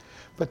it.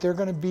 But they're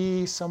going to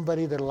be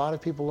somebody that a lot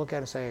of people look at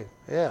and say,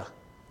 yeah,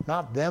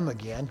 not them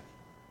again.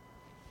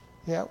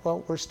 Yeah,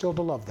 well, we're still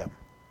to love them.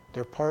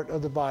 They're part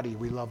of the body.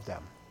 We love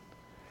them.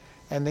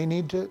 And they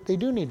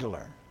do need to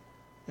learn.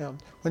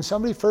 When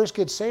somebody first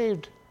gets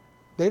saved,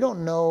 they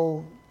don't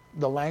know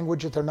the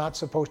language that they're not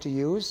supposed to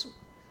use.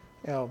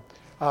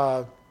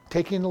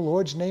 Taking the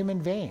Lord's name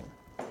in vain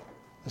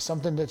is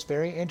something that's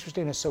very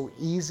interesting. It's so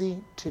easy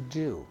to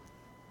do.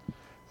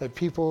 That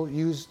people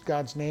use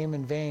God's name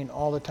in vain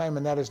all the time,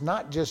 and that is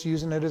not just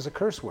using it as a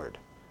curse word.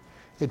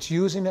 It's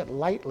using it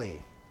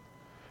lightly.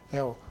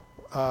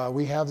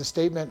 We have the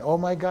statement, "Oh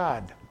my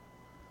God,"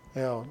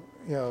 and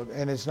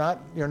it's not.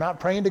 You're not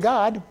praying to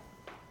God.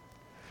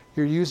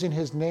 You're using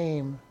His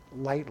name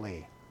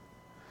lightly.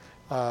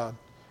 And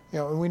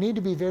we need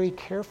to be very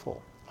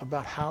careful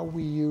about how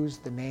we use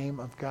the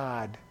name of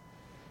God,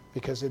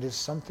 because it is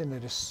something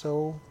that is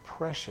so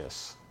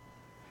precious.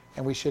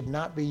 And we should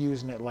not be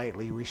using it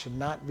lightly. We should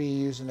not be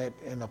using it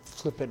in a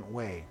flippant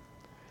way.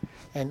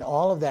 And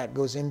all of that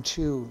goes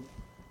into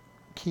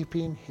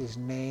keeping His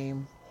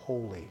name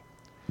holy.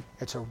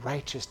 It's a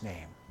righteous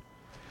name.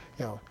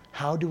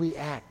 How do we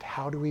act?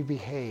 How do we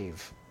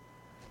behave?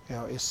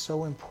 Is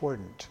so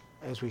important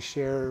as we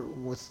share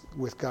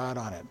with God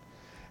on it.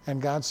 And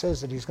God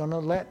says that He's going to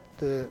let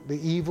the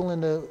evil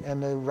and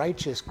the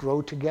righteous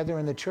grow together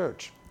in the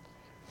church.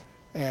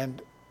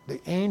 And the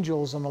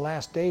angels on the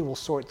last day will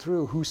sort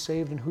through who's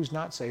saved and who's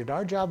not saved.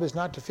 Our job is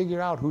not to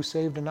figure out who's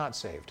saved and not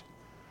saved.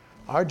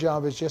 Our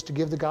job is just to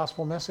give the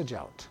gospel message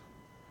out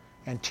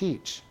and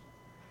teach.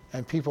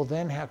 And people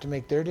then have to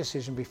make their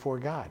decision before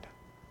God.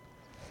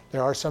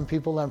 There are some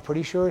people I'm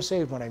pretty sure are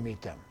saved when I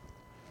meet them.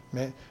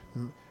 And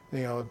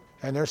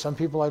there are some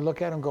people I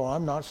look at and go,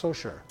 I'm not so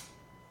sure.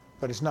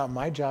 But it's not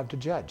my job to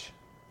judge.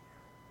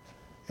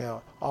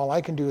 All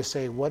I can do is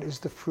say, what is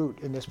the fruit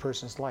in this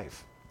person's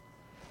life?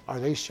 Are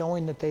they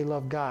showing that they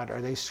love God?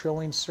 Are they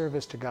showing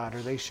service to God?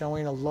 Are they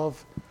showing a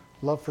love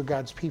for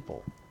God's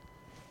people?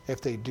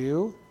 If they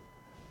do,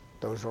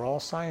 those are all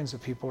signs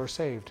that people are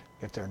saved.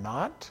 If they're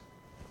not,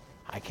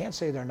 I can't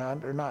say they're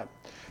not or not.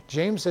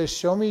 James says,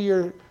 show me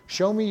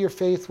your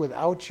faith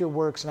without your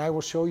works, and I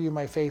will show you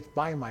my faith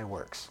by my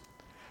works.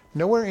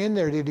 Nowhere in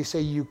there did he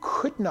say you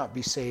could not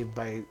be saved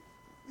by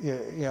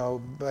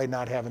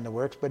not having the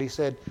works, but he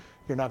said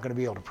you're not going to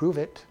be able to prove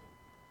it.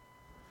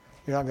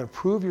 You're not going to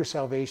prove your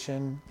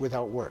salvation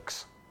without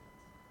works.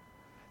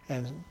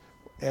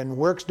 And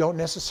works don't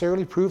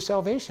necessarily prove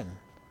salvation.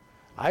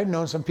 I've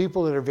known some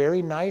people that are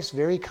very nice,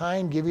 very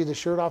kind, give you the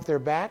shirt off their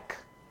back,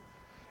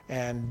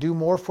 and do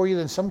more for you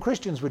than some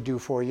Christians would do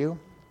for you,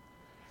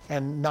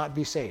 and not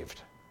be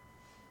saved,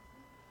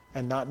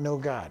 and not know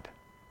God.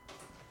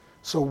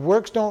 So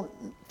works don't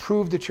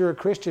prove that you're a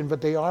Christian, but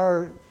they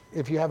are,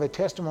 if you have a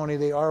testimony,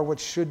 they are what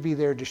should be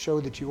there to show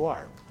that you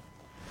are.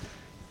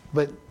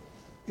 But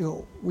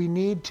we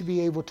need to be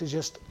able to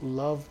just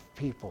love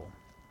people,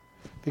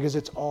 because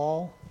it's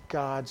all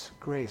God's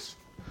grace.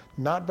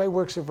 Not by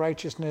works of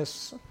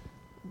righteousness,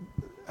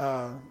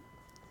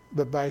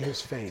 but by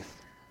His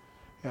faith.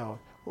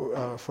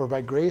 For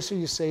by grace are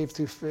you saved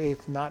through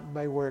faith, not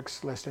by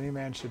works, lest any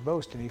man should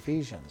boast, in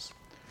Ephesians.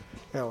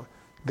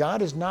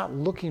 God is not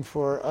looking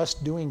for us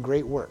doing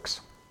great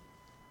works,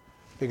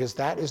 because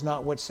that is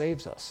not what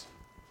saves us.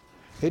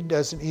 It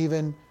doesn't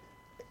even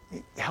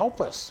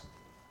help us.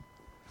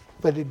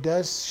 But it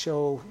does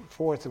show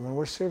forth that when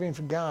we're serving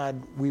for God,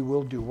 we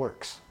will do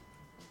works.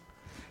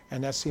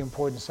 And that's the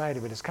important side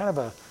of it. It's kind of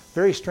a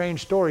very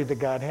strange story that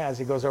God has.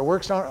 He goes, our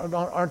works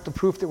aren't the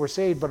proof that we're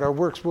saved, but our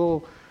works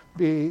will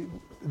be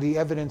the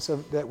evidence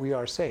that we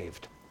are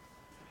saved.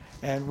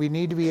 And we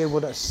need to be able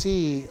to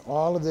see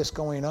all of this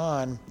going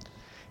on.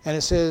 And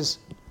it says,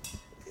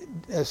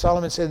 as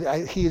Solomon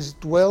said, he is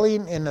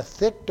dwelling in a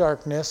thick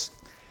darkness.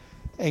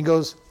 And he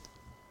goes,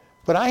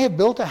 but I have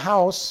built a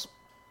house,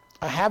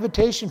 a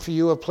habitation for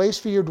you, a place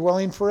for your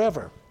dwelling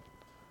forever.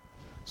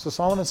 So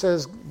Solomon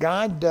says,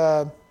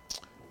 God,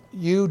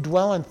 you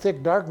dwell in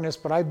thick darkness,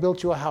 but I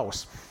built you a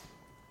house.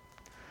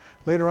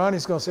 Later on,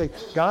 he's going to say,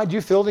 God,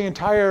 you fill the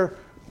entire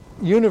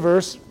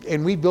universe,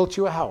 and we built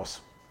you a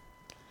house.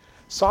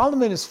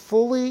 Solomon is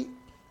fully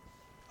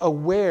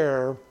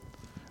aware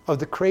of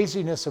the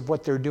craziness of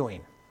what they're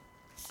doing.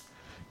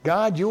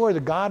 God, you are the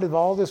God of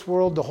all this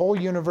world, the whole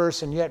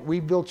universe, and yet we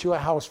built you a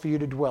house for you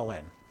to dwell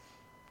in.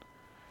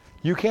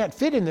 You can't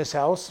fit in this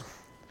house.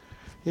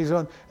 He's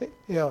going,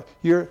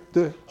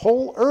 the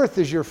whole earth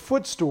is your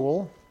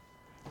footstool,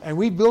 and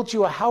we built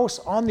you a house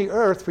on the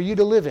earth for you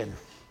to live in.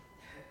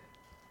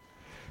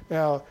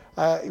 Now,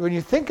 when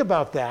you think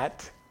about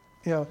that,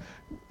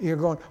 you're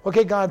going,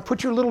 okay, God,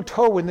 put your little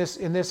toe in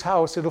this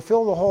house. It'll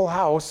fill the whole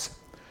house,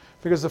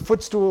 because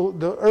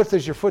the earth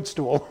is your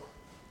footstool.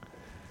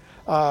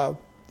 So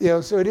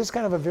it is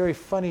kind of a very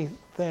funny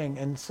thing,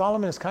 and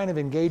Solomon is kind of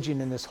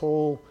engaging in this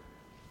whole,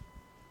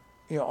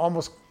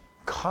 almost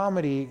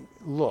comedy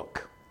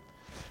look.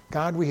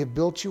 God, we have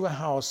built you a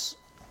house.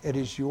 It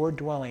is your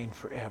dwelling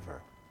forever.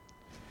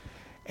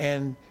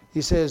 And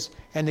he says,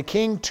 and the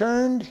king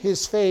turned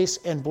his face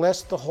and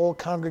blessed the whole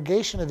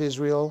congregation of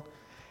Israel,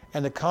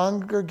 and the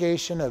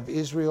congregation of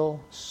Israel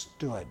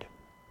stood.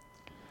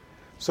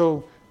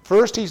 So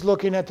first he's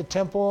looking at the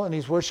temple and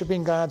he's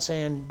worshiping God,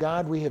 saying,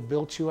 God, we have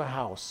built you a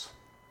house.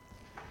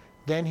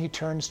 Then he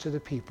turns to the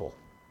people.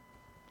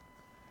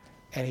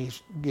 and he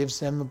gives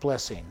them a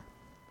blessing.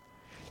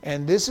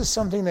 And this is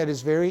something that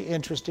is very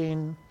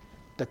interesting.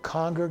 The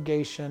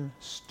congregation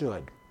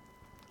stood.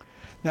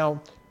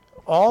 Now,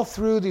 all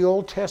through the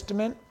Old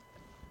Testament,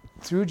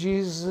 through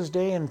Jesus'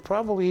 day, and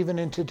probably even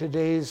into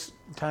today's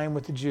time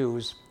with the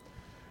Jews,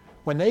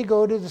 when they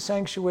go to the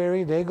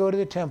sanctuary, they go to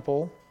the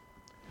temple,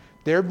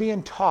 they're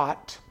being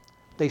taught,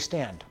 they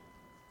stand.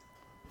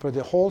 For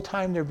the whole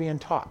time they're being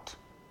taught.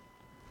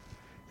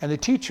 And the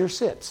teacher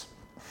sits.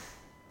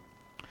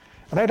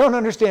 And I don't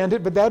understand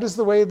it, but that is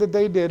the way that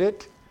they did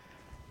it.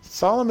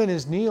 Solomon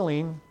is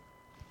kneeling,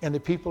 and the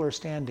people are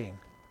standing.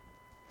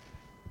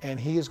 And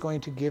he is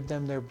going to give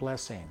them their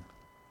blessing.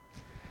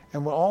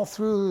 And all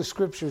through the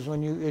scriptures,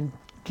 and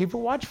keep a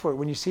watch for it,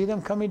 when you see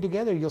them coming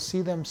together, you'll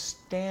see them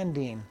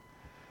standing.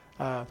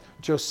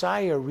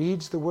 Josiah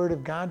reads the word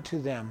of God to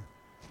them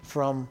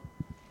from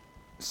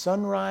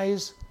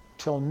sunrise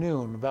till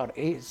noon, about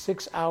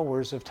 6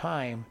 hours of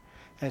time.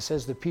 And it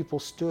says the people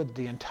stood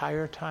the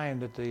entire time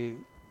that the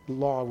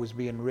law was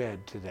being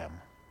read to them.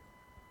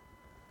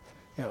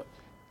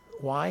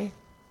 Why?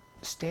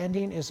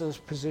 Standing is a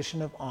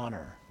position of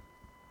honor.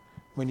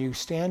 When you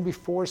stand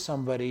before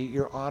somebody,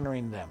 you're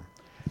honoring them.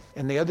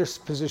 And the other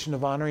position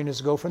of honoring is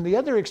to go from the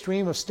other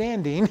extreme of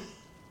standing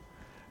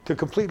to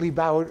completely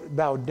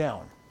bowed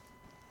down.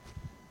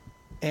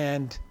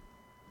 And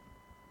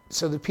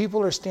so the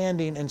people are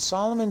standing, and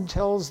Solomon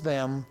tells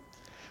them,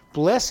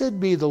 "Blessed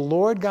be the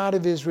Lord God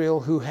of Israel,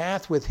 who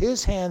hath with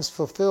his hands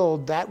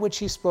fulfilled that which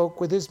he spoke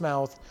with his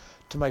mouth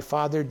to my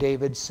father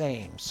David,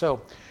 saying."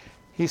 So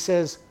he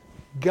says,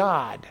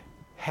 God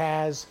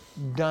has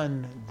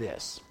done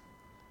this.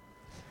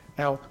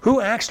 Now, who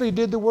actually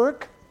did the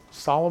work?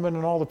 Solomon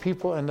and all the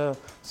people, and the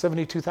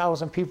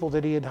 72,000 people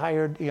that he had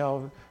hired,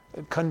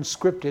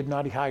 conscripted,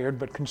 not he hired,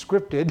 but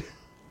conscripted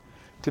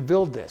to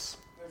build this.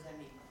 Where's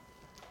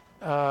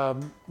that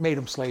mean? Made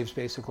them slaves,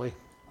 basically.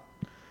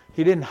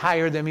 He didn't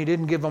hire them. He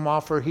didn't give them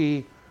offer.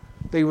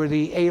 They were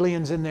the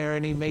aliens in there,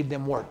 and he made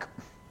them work.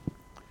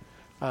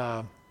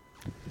 But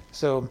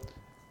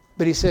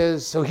he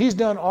says, so he's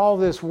done all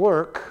this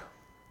work,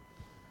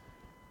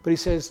 but he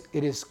says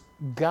it is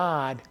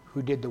God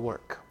who did the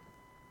work.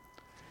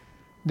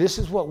 This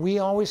is what we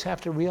always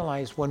have to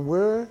realize. When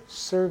we're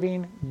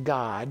serving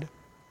God,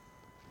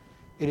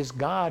 it is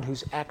God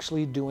who's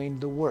actually doing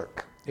the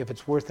work, if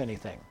it's worth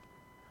anything.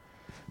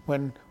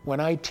 When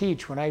I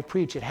teach, when I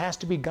preach, it has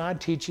to be God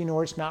teaching,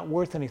 or it's not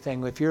worth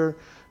anything. If you're,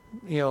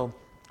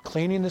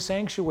 cleaning the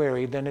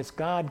sanctuary, then it's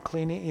God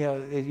cleaning,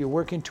 you're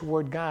working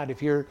toward God. If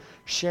you're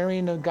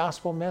sharing the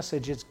gospel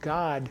message, it's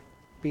God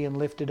being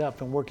lifted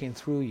up and working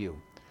through you.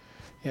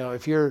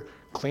 If you're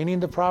cleaning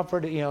the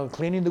property,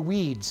 cleaning the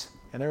weeds,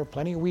 and there are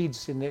plenty of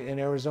weeds in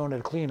Arizona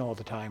to clean all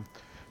the time,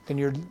 then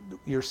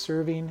you're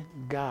serving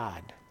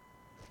God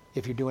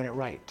if you're doing it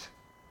right.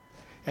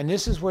 And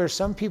this is where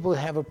some people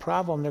have a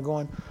problem. They're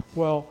going,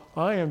 well,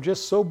 I am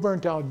just so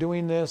burnt out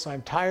doing this.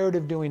 I'm tired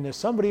of doing this.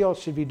 Somebody else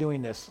should be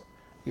doing this.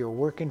 You're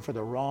working for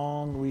the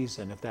wrong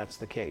reason if that's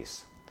the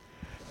case.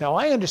 Now,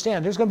 I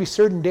understand there's going to be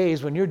certain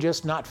days when you're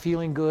just not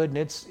feeling good and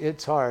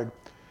it's hard.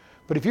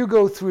 But if you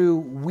go through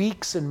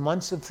weeks and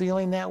months of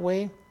feeling that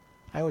way,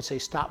 I would say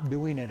stop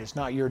doing it. It's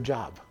not your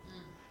job.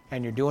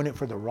 And you're doing it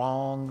for the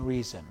wrong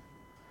reason.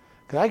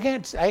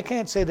 Because I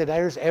can't say that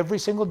there's every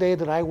single day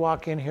that I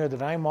walk in here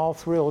that I'm all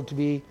thrilled to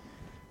be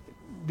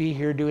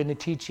here doing the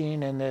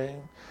teaching,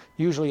 and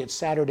usually it's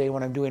Saturday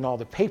when I'm doing all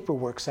the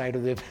paperwork side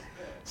of it.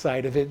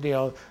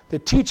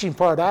 The teaching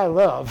part I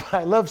love.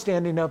 I love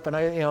standing up and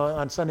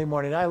on Sunday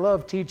morning. I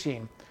love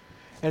teaching.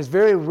 And it's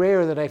very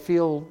rare that I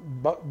feel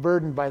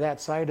burdened by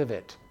that side of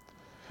it.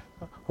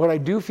 What I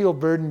do feel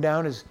burdened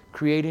down is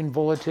creating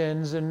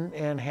bulletins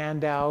and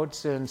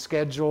handouts and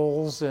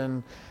schedules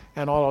and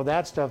all of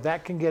that stuff.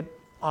 That can get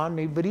on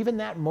me, but even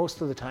that most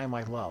of the time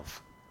I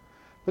love.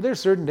 But there's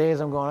certain days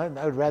I'm going,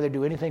 I would rather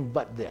do anything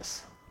but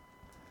this.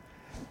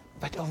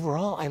 But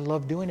overall, I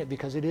love doing it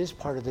because it is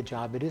part of the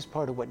job. It is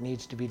part of what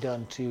needs to be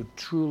done to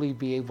truly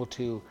be able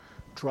to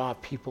draw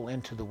people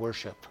into the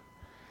worship.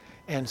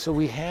 And so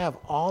we have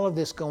all of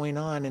this going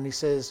on, and he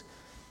says,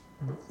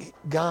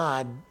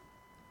 God's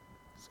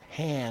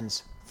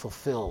hands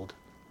fulfilled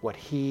what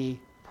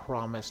he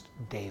promised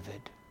David.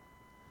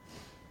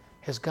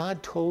 Has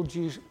God told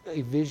you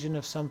a vision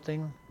of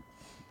something?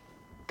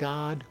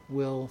 God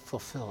will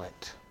fulfill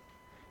it.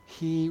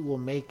 He will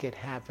make it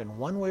happen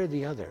one way or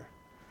the other.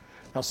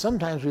 Now,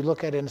 sometimes we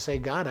look at it and say,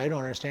 God, I don't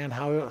understand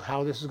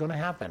how this is going to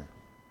happen.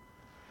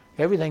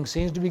 Everything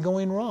seems to be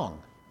going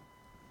wrong.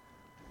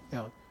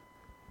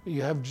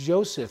 You have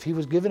Joseph. He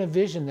was given a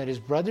vision that his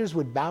brothers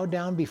would bow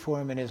down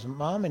before him, and his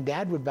mom and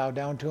dad would bow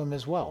down to him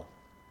as well.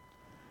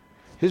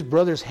 His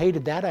brothers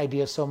hated that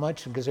idea so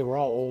much because they were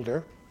all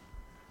older.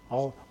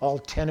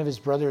 All 10 of his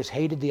brothers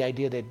hated the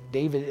idea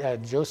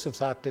that Joseph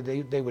thought that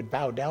they would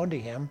bow down to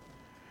him.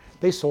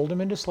 They sold him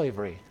into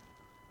slavery.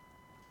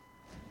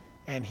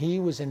 And he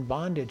was in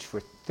bondage for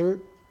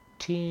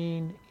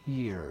 13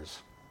 years.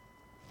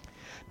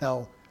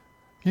 Now,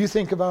 You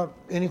think about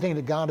anything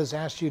that God has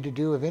asked you to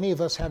do. Have any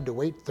of us had to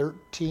wait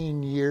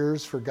 13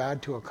 years for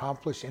God to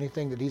accomplish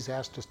anything that he's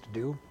asked us to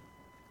do?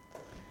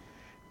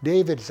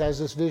 David has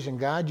this vision.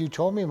 God, you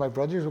told me my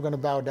brothers were going to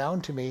bow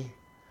down to me.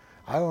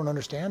 I don't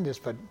understand this,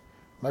 but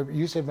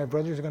you said my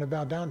brothers are going to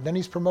bow down. Then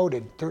he's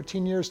promoted.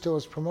 13 years till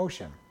his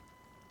promotion.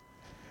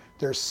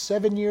 There's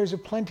 7 years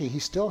of plenty. He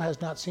still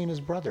has not seen his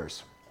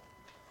brothers.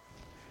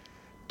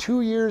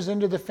 2 years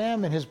into the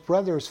famine, his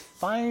brothers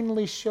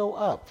finally show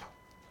up.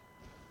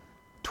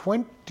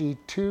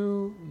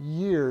 22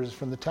 years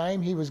from the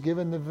time he was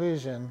given the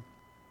vision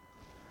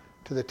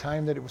to the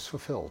time that it was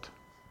fulfilled.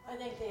 I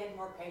think they had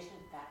more patience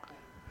back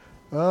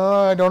then.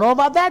 I don't know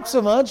about that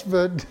so much,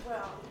 but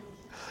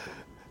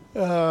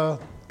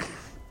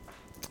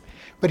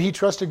he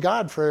trusted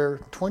God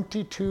for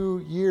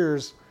 22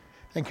 years.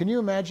 And can you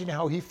imagine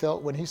how he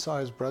felt when he saw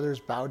his brothers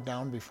bowed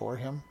down before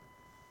him?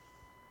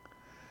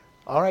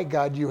 All right,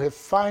 God, you have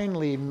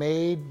finally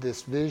made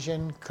this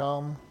vision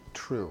come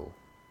true.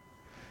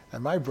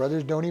 And my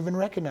brothers don't even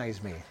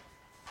recognize me.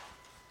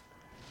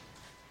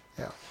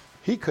 Yeah.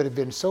 He could have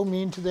been so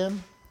mean to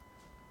them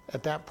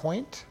at that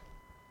point,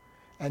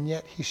 and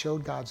yet he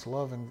showed God's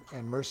love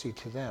and mercy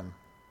to them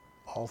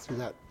all through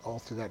that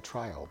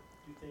trial.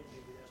 Do you think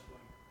maybe that's why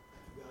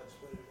God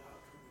spread it out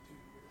 22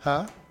 years?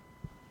 Huh?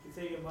 Do you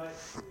think he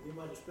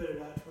might have spread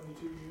it out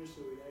 22 years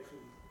so he'd actually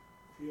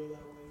feel that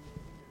way,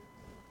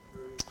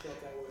 maybe? Or he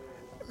felt that way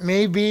all along?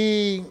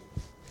 Maybe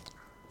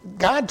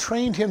God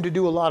trained him to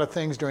do a lot of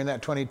things during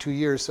that 22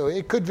 years, so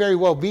it could very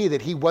well be that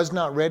he was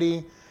not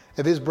ready.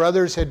 If his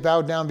brothers had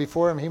bowed down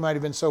before him, he might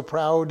have been so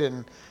proud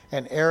and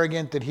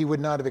arrogant that he would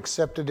not have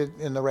accepted it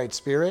in the right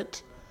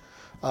spirit.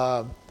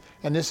 And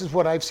this is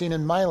what I've seen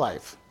in my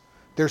life.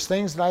 There's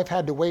things that I've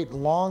had to wait a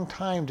long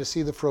time to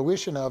see the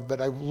fruition of,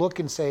 but I look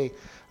and say,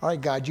 all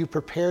right, God, you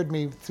prepared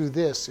me through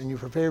this, and you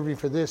prepared me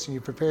for this, and you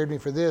prepared me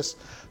for this.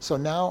 So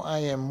now I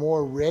am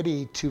more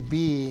ready to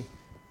be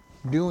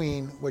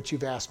doing what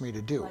you've asked me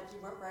to do. Like you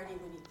weren't ready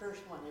when you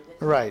first wanted it.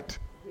 Right.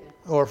 Yeah.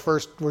 Or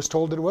first was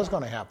told that it was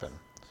going to happen.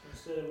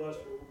 So instead of us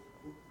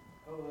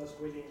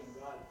waiting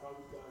on God,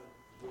 probably God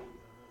is waiting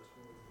on us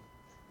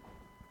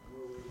more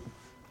than we're waiting.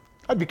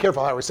 I'd be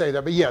careful how I say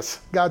that, but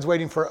yes, God's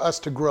waiting for us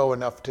to grow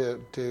enough to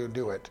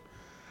do it.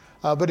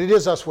 But it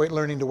is us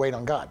learning to wait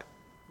on God.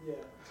 Yeah.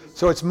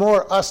 So it's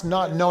more us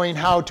not knowing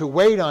how to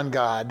wait on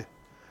God,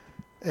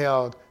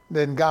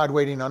 than God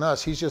waiting on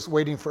us. He's just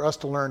waiting for us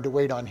to learn to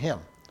wait on him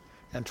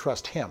and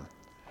trust him.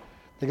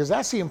 Because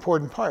that's the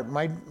important part.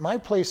 My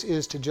place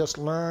is to just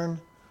learn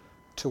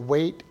to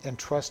wait and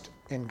trust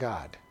in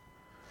God.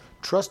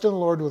 Trust in the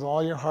Lord with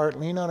all your heart.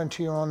 Lean not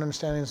unto your own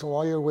understanding. So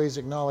all your ways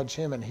acknowledge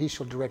him, and he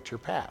shall direct your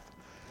path.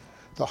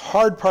 The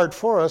hard part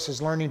for us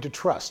is learning to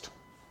trust.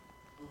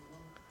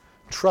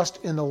 Trust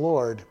in the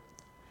Lord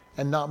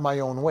and not my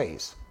own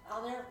ways.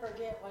 I'll never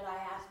forget what I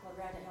asked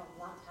Loretta a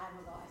long time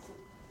ago. I said,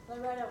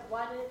 Loretta,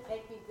 why did it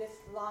take me this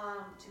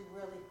long to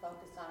really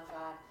focus on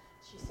God?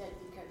 She said,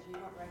 because you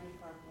weren't ready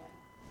for him yet.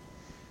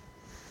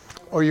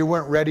 Or you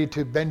weren't ready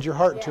to bend your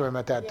heart to him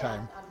at that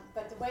time.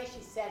 But the way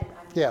she said it,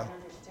 I Yeah.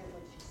 understood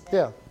what she said.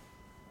 Yeah.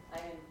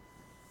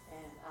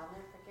 And I'll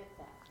never forget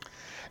that.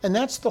 And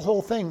that's the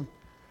whole thing.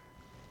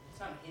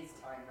 It's on his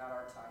time, not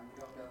our time. We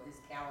don't know his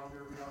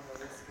calendar. We don't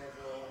know his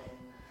schedule.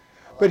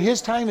 But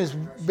his time is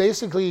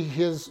basically,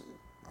 his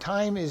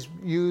time is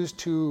used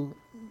to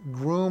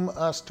groom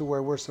us to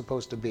where we're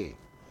supposed to be.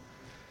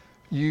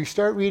 You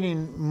start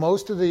reading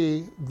most of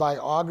the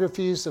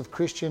biographies of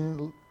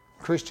Christian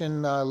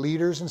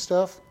leaders and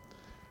stuff.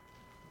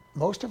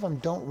 Most of them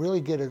don't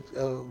really get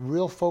a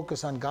real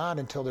focus on God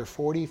until they're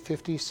 40,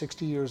 50,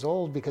 60 years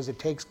old, because it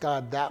takes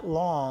God that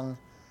long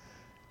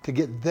to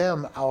get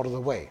them out of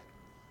the way.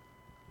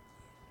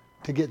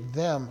 To get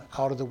them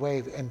out of the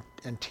way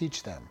and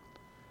teach them.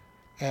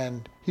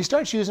 And he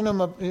starts using them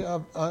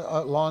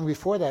long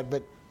before that,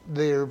 but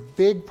their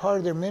big part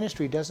of their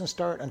ministry doesn't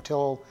start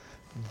until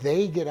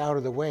they get out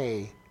of the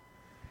way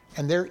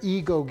and their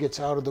ego gets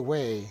out of the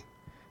way,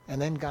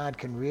 and then God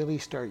can really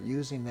start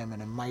using them in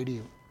a mighty,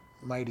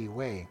 mighty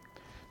way,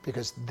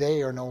 because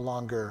they are no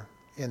longer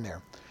in there.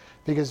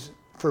 Because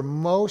for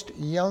most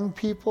young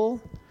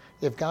people,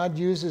 if God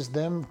uses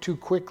them too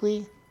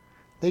quickly,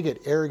 they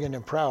get arrogant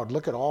and proud.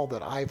 Look at all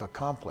that I've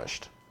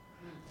accomplished.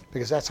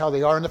 Because that's how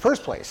they are in the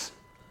first place.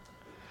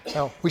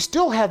 Now, we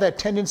still have that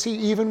tendency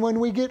even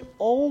when we get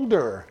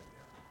older.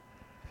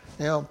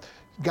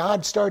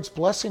 God starts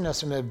blessing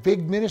us and a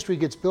big ministry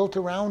gets built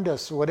around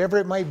us, whatever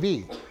it might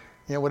be,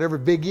 whatever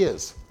big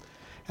is.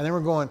 And then we're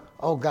going,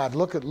 oh God,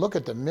 look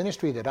at the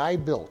ministry that I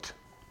built.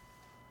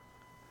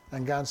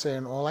 And God's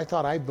saying, well, I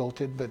thought I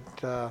built it,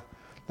 but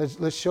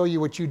let's show you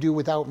what you do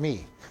without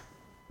me.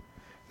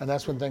 And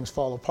that's when things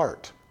fall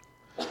apart.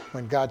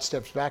 When God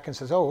steps back and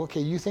says, oh,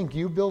 okay, you think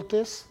you built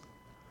this?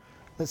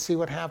 Let's see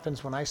what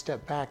happens when I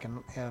step back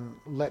and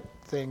let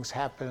things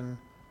happen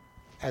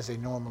as they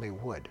normally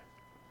would.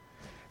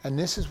 And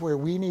this is where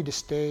we need to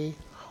stay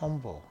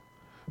humble.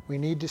 We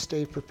need to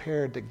stay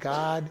prepared that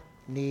God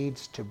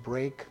needs to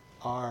break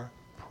our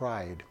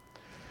pride.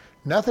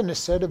 Nothing is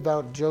said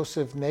about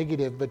Joseph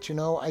negative, but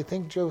I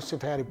think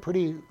Joseph had a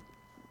pretty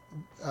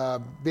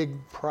big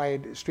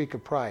streak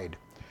of pride.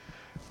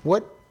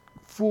 What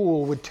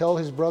fool would tell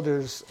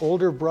his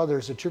older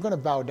brothers, that you're going to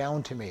bow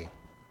down to me?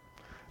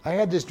 I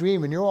had this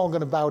dream and you're all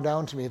going to bow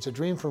down to me. It's a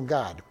dream from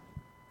God.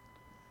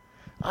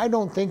 I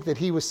don't think that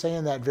he was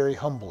saying that very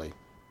humbly.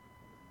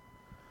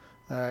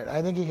 All right,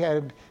 I think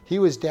he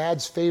was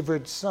Dad's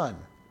favorite son.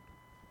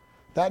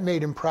 That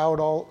made him proud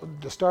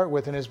to start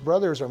with, and his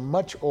brothers are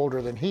much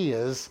older than he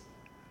is,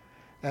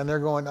 and they're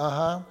going,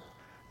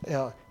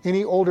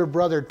 any older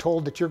brother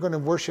told that you're going to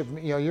worship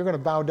me, you're going to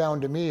bow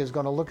down to me, is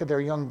going to look at their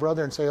young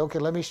brother and say, okay,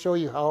 let me show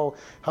you how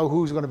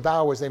who's going to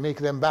bow as they make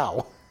them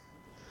bow.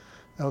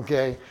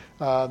 Okay,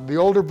 the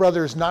older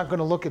brother is not going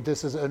to look at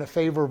this as in a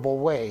favorable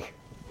way.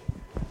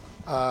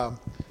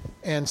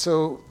 And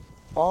so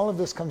all of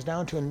this comes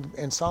down to,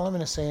 and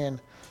Solomon is saying,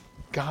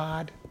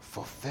 God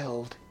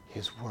fulfilled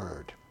his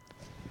word.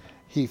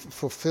 He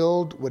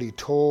fulfilled what he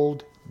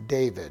told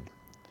David.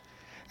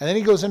 And then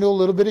he goes into a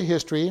little bit of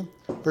history.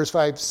 Verse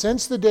 5,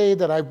 since the day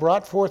that I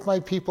brought forth my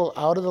people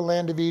out of the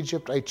land of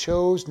Egypt, I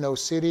chose no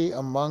city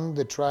among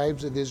the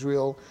tribes of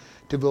Israel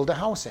to build a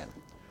house in.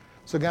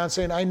 So God's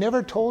saying, I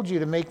never told you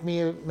to make me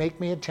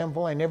a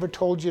temple. I never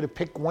told you to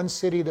pick one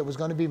city that was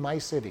going to be my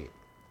city.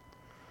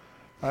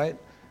 All right?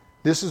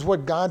 This is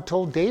what God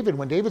told David.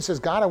 When David says,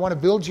 God, I want to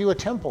build you a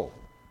temple.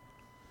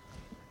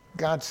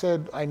 God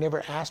said, I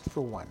never asked for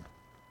one.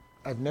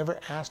 I've never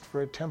asked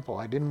for a temple.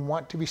 I didn't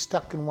want to be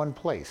stuck in one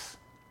place.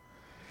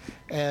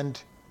 And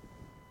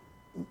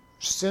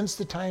since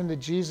the time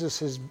that Jesus,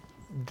 his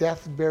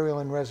death, burial,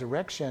 and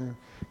resurrection,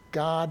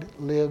 God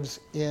lives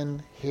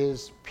in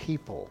his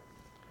people.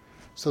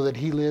 So that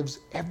he lives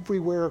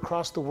everywhere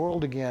across the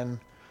world again,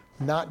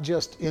 not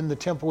just in the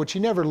temple, which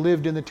he never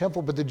lived in the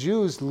temple, but the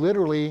Jews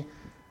literally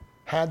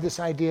had this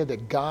idea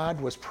that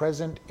God was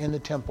present in the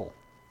temple.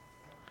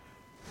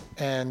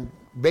 And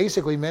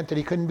basically meant that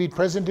he couldn't be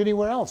present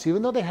anywhere else.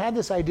 Even though they had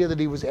this idea that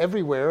he was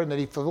everywhere and that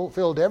he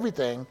fulfilled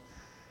everything,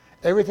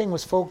 everything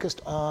was focused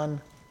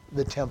on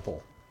the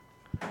temple.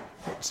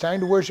 It's time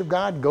to worship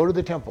God, go to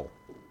the temple.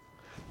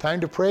 Time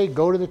to pray,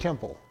 go to the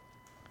temple.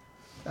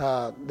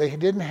 They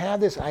didn't have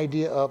this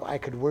idea of I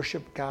could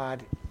worship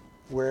God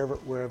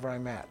wherever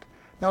I'm at.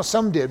 Now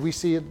some did. We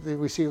see it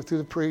through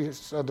the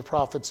priests, the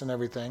prophets and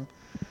everything.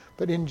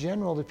 But in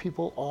general, the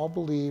people all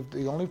believed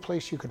the only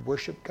place you could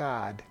worship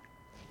God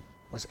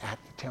was at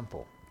the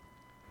temple.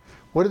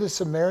 What did the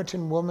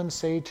Samaritan woman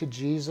say to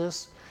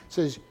Jesus? It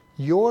says,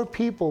 your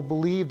people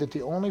believe that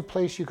the only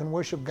place you can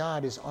worship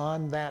God is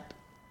on that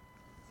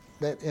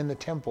in the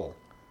temple.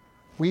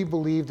 We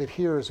believe that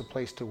here is a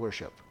place to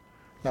worship.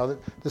 Now,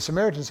 the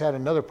Samaritans had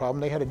another problem.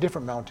 They had a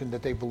different mountain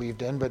that they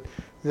believed in, but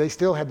they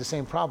still had the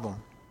same problem.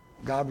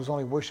 God was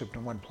only worshipped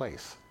in one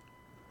place.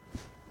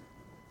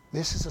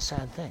 This is a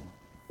sad thing.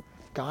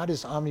 God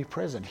is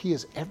omnipresent. He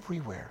is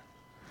everywhere.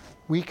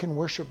 We can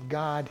worship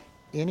God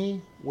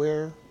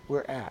anywhere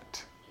we're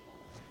at,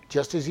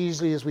 just as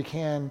easily as we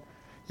can.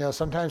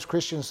 Sometimes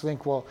Christians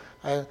think, well,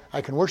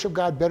 I can worship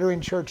God better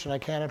in church than I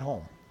can at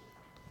home.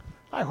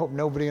 I hope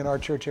nobody in our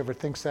church ever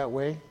thinks that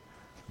way.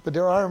 But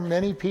there are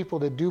many people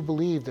that do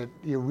believe that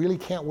you really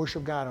can't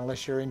worship God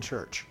unless you're in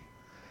church.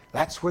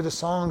 That's where the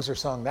songs are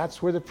sung.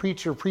 That's where the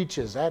preacher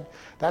preaches.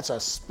 That's a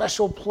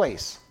special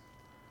place.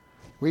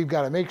 We've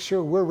got to make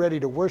sure we're ready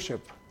to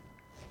worship.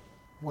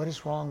 What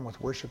is wrong with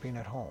worshiping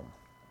at home?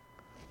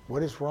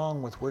 What is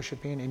wrong with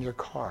worshiping in your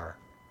car?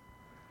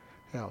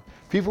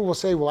 People will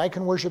say, well, I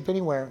can worship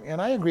anywhere.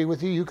 And I agree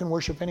with you, you can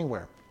worship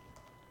anywhere.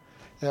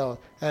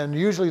 And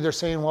usually they're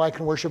saying, well, I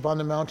can worship on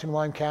the mountain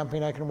while I'm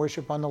camping. I can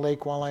worship on the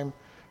lake while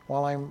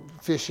I'm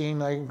fishing,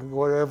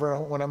 wherever,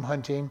 when I'm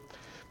hunting.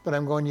 But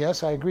I'm going,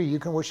 yes, I agree. You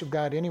can worship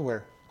God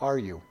anywhere. Are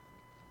you?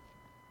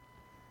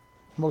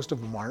 Most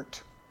of them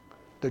aren't.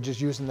 They're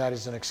just using that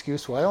as an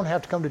excuse. Well, I don't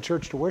have to come to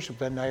church to worship.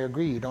 And I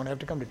agree, you don't have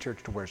to come to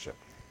church to worship.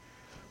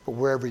 But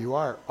wherever you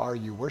are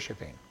you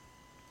worshiping?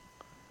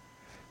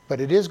 But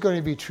it is going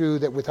to be true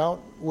that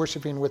without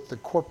worshiping with the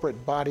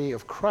corporate body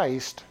of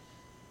Christ,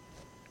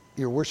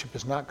 your worship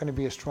is not going to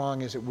be as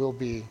strong as it will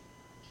be,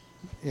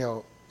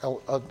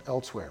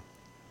 elsewhere.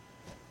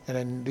 And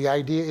then the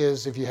idea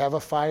is, if you have a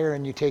fire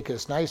and you take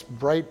this nice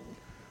bright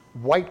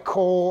white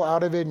coal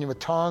out of it, and with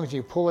tongs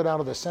you pull it out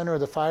of the center of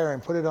the fire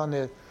and put it on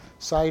the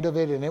side of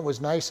it, and it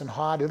was nice and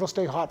hot, it'll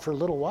stay hot for a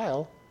little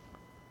while.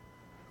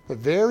 But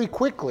very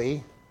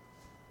quickly,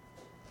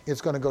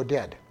 it's going to go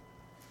dead.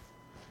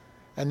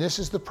 And this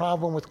is the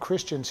problem with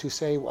Christians who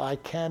say, well,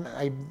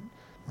 I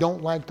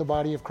don't like the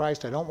body of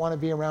Christ. I don't want to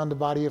be around the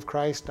body of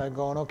Christ. I'm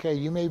going, okay,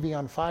 you may be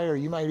on fire.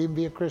 You might even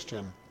be a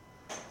Christian.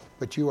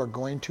 But you are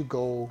going to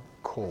go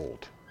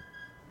cold.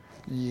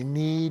 You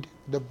need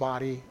the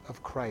body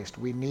of Christ.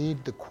 We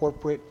need the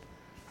corporate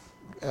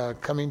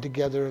coming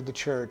together of the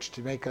church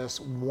to make us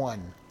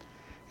one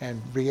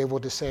and be able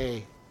to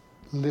say,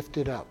 lift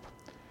it up.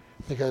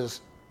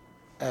 Because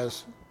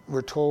as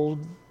we're told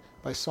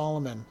by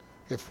Solomon,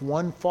 if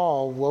one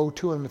fall, woe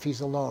to him if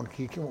he's alone.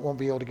 He won't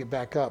be able to get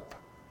back up.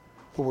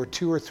 But where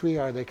 2 or 3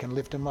 are, they can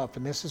lift them up.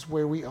 And this is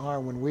where we are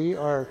when we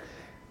are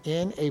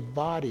in a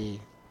body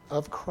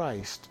of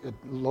Christ, a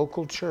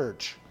local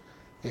church.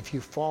 If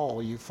you fall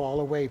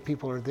away,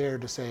 people are there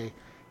to say,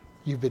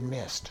 you've been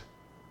missed.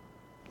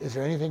 Is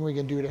there anything we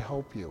can do to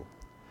help you?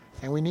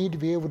 And we need to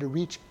be able to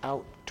reach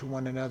out to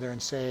one another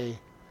and say,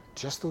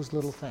 just those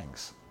little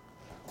things.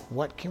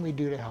 What can we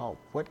do to help?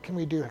 What can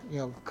we do?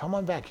 Come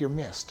on back, you're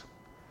missed.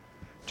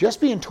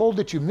 Just being told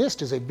that you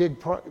missed is a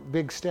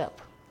big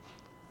step.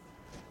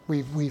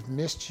 We've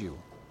missed you.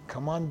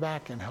 Come on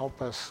back and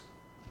help us,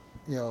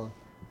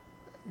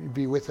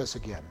 be with us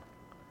again.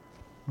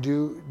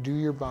 Do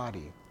your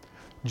body.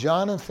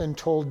 Jonathan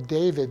told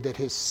David that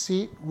his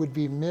seat would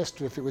be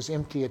missed if it was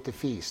empty at the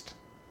feast.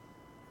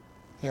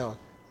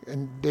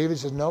 And David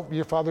says, nope,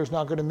 your father's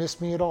not going to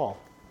miss me at all.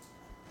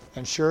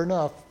 And sure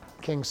enough,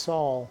 King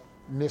Saul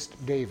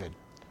missed David.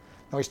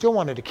 Now, he still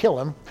wanted to kill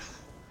him,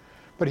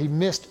 but he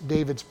missed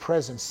David's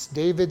presence.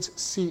 David's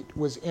seat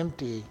was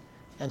empty,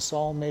 and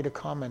Saul made a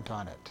comment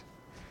on it.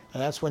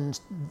 And that's when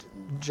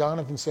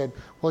Jonathan said,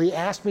 well, he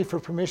asked me for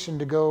permission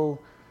to go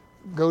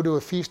to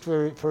a feast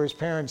for his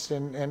parents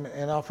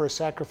and offer a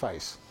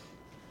sacrifice.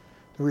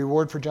 The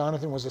reward for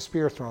Jonathan was a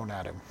spear thrown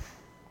at him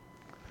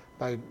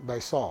by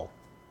Saul,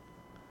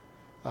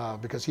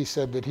 because he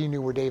said that he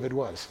knew where David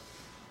was.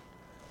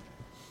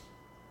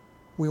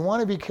 We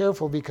want to be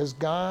careful because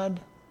God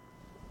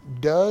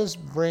does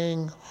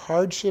bring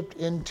hardship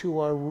into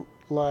our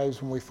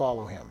lives when we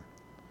follow him.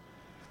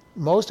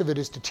 Most of it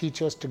is to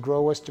teach us, to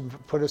grow us, to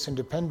put us in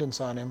dependence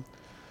on him.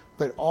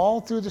 But all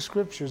through the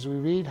scriptures, we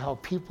read how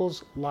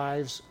people's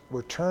lives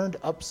were turned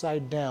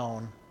upside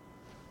down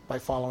by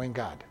following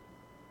God.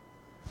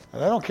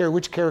 And I don't care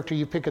which character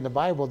you pick in the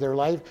Bible, their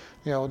life,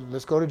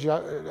 let's go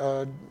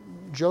to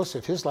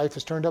Joseph. His life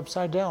is turned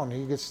upside down.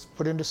 He gets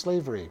put into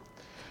slavery.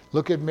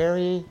 Look at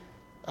Mary,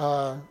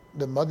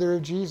 the mother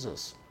of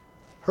Jesus.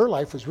 Her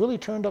life was really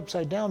turned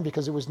upside down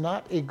because it was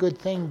not a good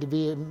thing to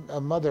be a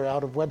mother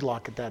out of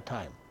wedlock at that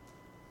time.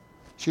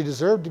 She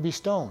deserved to be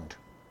stoned.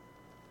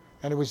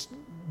 And it was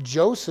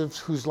Joseph,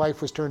 whose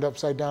life was turned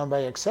upside down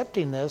by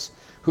accepting this,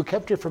 who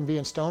kept her from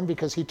being stoned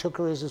because he took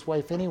her as his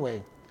wife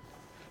anyway.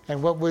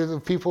 And what were the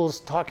people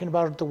talking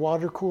about at the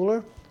water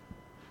cooler?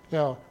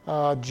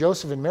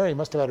 Joseph and Mary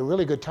must have had a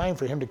really good time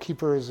for him to keep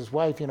her as his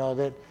wife.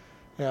 It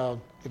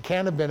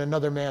can't have been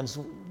another man's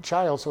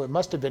child, so it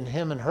must have been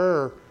him and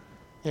her.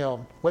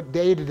 What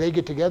day did they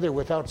get together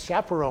without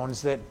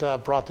chaperones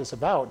that brought this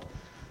about?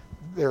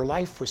 Their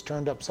life was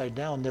turned upside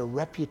down. Their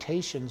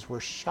reputations were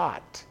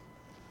shot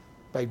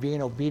by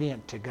being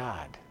obedient to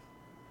God.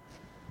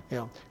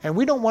 And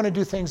we don't want to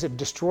do things that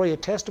destroy a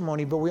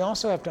testimony, but we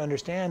also have to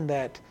understand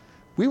that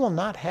we will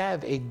not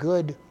have a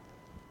good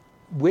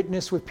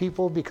witness with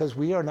people because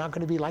we are not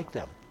going to be like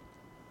them.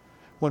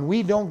 When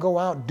we don't go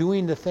out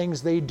doing the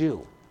things they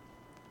do,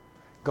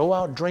 go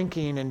out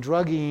drinking and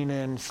drugging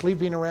and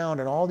sleeping around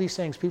and all these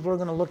things, people are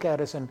going to look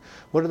at us and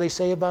what do they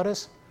say about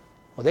us?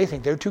 Well, they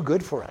think they're too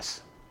good for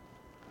us.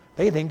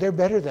 They think they're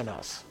better than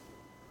us.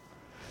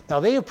 Now,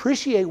 they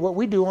appreciate what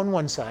we do on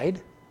one side,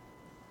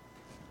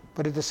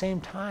 but at the same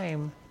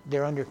time,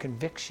 they're under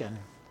conviction.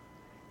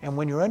 And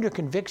when you're under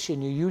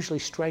conviction, you usually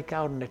strike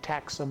out and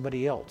attack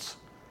somebody else.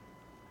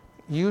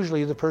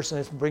 Usually the person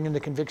that's bringing the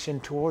conviction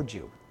towards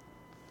you.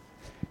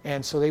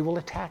 And so they will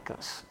attack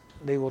us.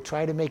 They will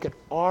try to make it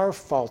our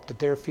fault that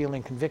they're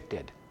feeling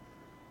convicted.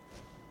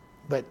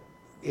 But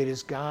it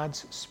is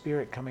God's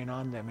Spirit coming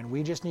on them. And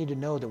we just need to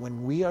know that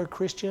when we are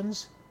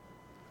Christians,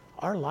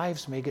 our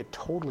lives may get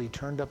totally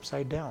turned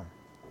upside down.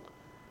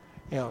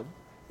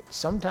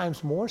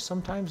 Sometimes more,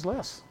 sometimes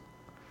less.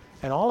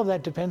 And all of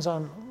that depends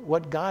on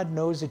what God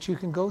knows that you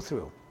can go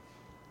through,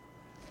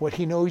 what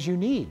he knows you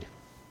need.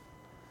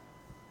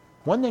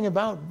 One thing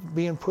about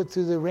being put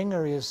through the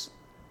ringer is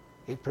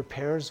it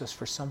prepares us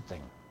for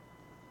something.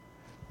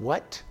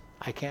 What?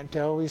 I can't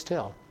always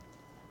tell.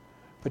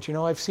 But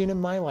I've seen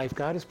in my life,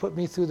 God has put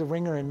me through the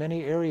ringer in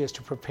many areas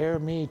to prepare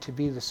me to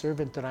be the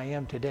servant that I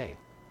am today.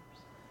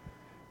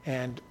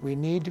 And we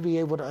need to be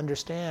able to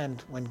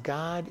understand when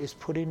God is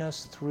putting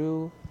us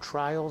through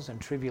trials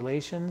and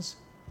tribulations,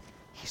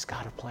 he's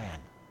got a plan.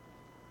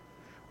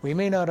 We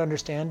may not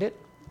understand it.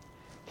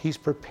 He's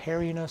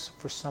preparing us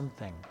for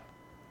something.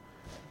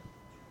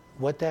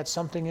 What that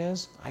something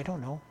is, I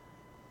don't know.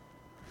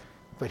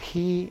 But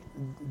he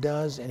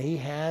does, and he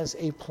has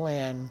a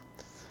plan.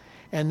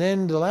 And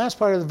then the last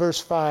part of the verse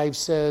 5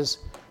 says,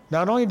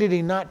 not only did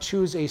he not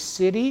choose a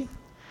city,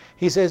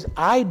 he says,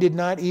 I did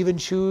not even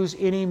choose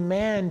any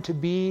man to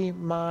be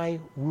my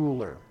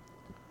ruler.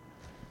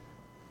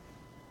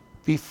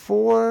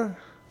 Before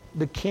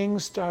the king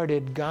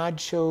started, God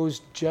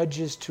chose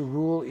judges to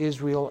rule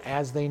Israel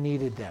as they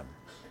needed them.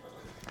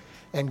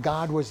 And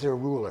God was their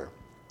ruler.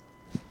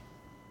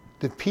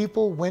 The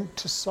people went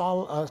to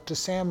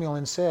Samuel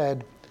and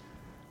said,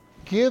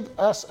 give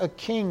us a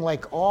king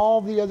like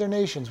all the other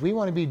nations. We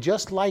want to be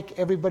just like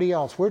everybody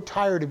else. We're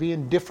tired of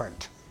being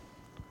different.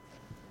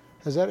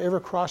 Has that ever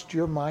crossed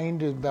your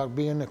mind about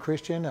being a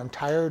Christian? I'm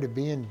tired of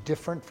being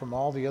different from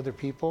all the other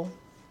people.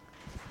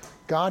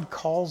 God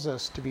calls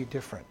us to be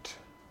different.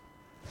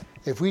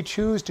 If we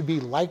choose to be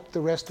like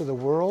the rest of the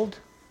world,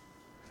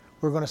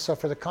 we're going to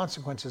suffer the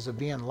consequences of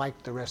being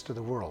like the rest of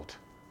the world.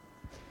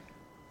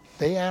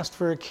 They asked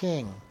for a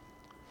king,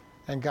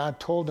 and God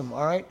told them,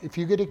 all right, if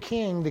you get a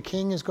king, the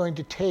king is going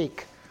to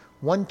take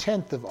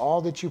 1/10 of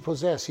all that you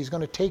possess. He's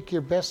going to take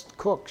your best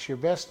cooks,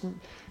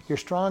 your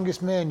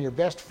strongest men, your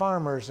best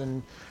farmers,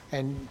 and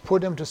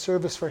put them to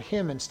service for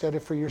him instead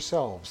of for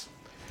yourselves.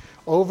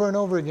 Over and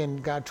over again,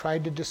 God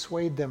tried to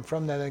dissuade them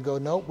from that and go,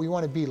 no, we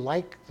want to be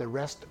like the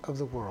rest of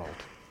the world.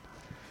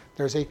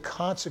 There's a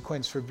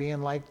consequence for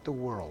being like the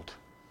world,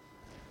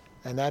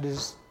 and that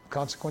is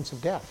consequence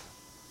of death.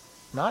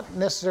 Not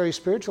necessarily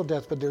spiritual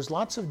death, but there's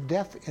lots of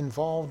death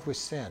involved with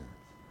sin.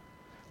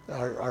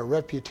 Our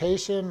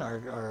reputation,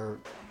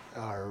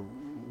 our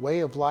way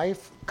of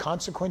life,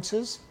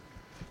 consequences.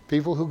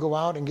 People who go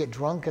out and get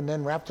drunk and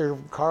then wrap their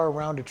car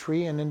around a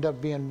tree and end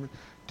up being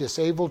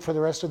disabled for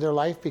the rest of their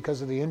life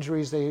because of the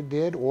injuries they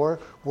did, or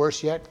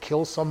worse yet,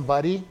 kill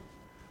somebody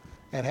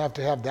and have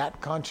to have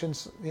that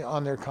conscience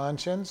on their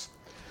conscience.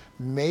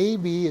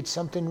 Maybe it's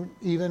something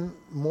even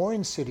more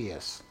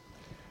insidious.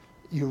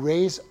 You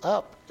raise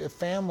up a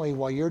family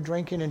while you're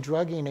drinking and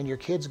drugging, and your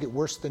kids get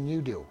worse than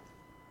you do.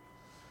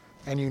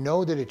 And you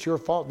know that it's your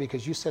fault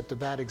because you set the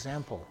bad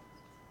example.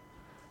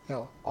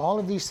 All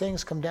of these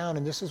things come down,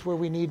 and this is where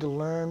we need to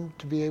learn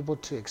to be able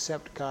to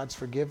accept God's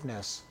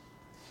forgiveness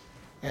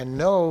and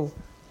know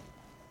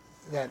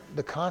that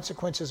the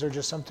consequences are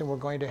just something we're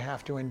going to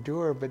have to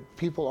endure, but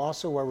people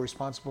also are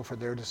responsible for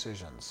their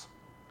decisions.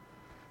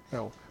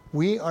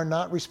 We are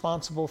not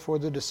responsible for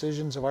the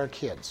decisions of our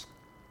kids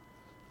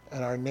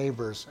and our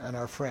neighbors and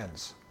our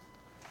friends.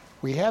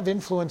 We have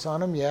influence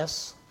on them,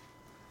 yes,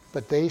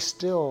 but they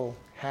still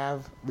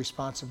have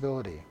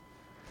responsibility.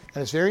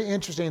 And it's very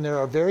interesting, there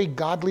are very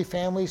godly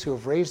families who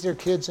have raised their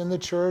kids in the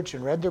church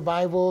and read their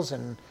Bibles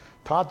and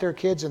taught their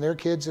kids, and their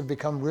kids have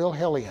become real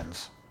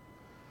hellions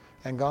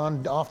and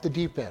gone off the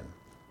deep end.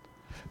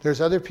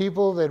 There's other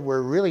people that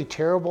were really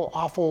terrible,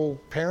 awful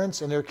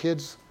parents, and their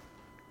kids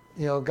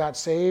got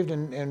saved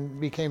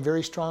and became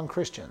very strong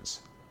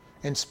Christians.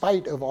 In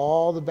spite of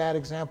all the bad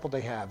example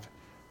they have,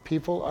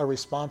 people are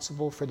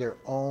responsible for their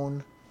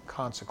own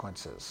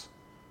consequences,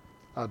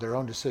 their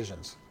own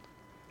decisions.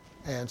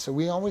 And so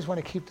we always want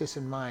to keep this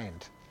in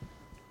mind.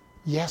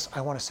 Yes,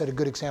 I want to set a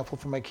good example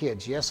for my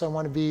kids. Yes, I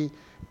want to be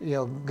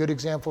a good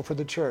example for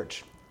the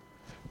church.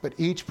 But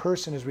each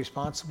person is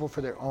responsible for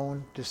their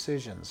own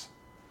decisions.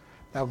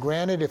 Now,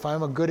 granted, if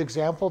I'm a good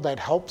example, that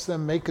helps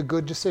them make a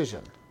good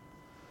decision.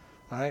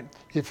 All right?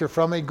 If you're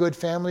from a good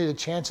family, the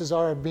chances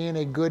are of being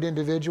a good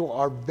individual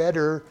are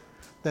better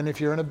than if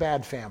you're in a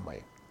bad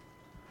family.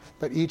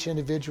 But each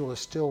individual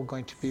is still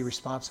going to be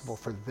responsible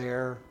for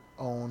their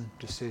own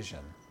decision.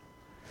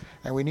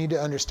 And we need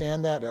to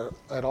understand that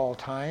at all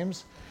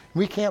times.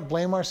 We can't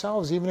blame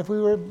ourselves. Even if we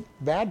were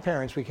bad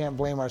parents, we can't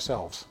blame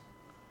ourselves.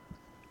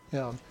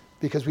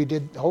 Because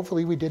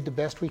hopefully we did the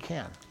best we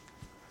can.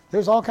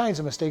 There's all kinds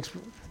of mistakes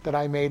that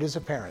I made as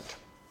a parent.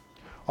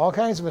 All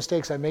kinds of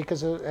mistakes I make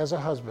as a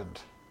husband.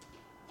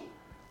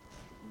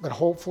 But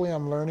hopefully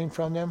I'm learning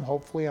from them.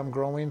 Hopefully I'm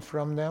growing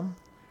from them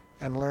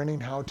and learning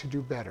how to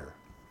do better.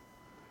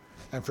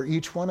 And for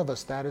each one of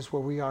us, that is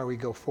where we are. We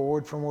go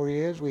forward from where he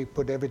is. We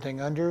put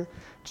everything under.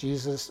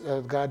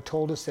 God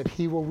told us that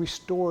he will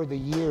restore the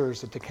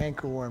years that the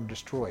cankerworm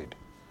destroyed.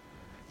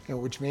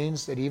 Which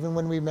means that even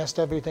when we messed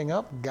everything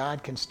up,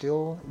 God can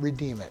still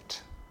redeem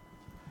it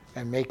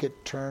and make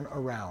it turn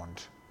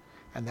around.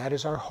 And that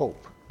is our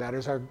hope. That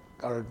is our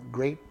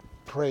great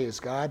praise.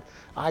 God,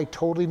 I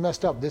totally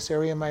messed up this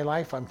area of my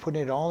life. I'm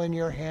putting it all in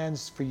your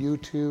hands for you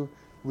to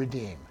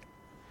redeem.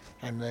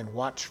 And then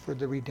watch for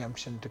the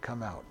redemption to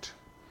come out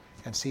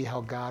and see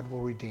how God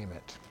will redeem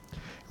it.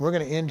 And we're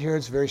going to end here.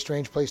 It's a very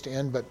strange place to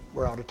end, but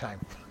we're out of time.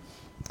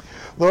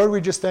 Lord,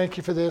 we just thank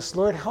you for this.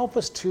 Lord, help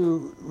us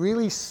to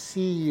really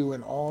see you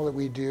in all that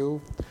we do.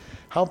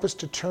 Help us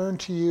to turn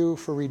to you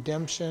for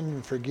redemption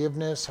and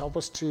forgiveness. Help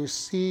us to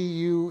see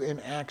you in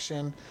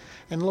action.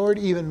 And Lord,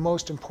 even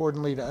most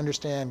importantly, to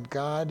understand,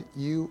 God,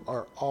 you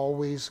are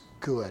always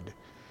good.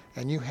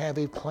 And you have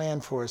a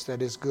plan for us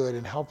that is good.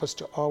 And help us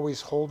to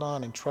always hold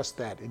on and trust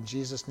that. In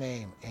Jesus'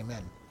 name,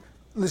 amen.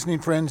 Listening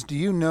friends, do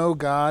you know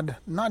God?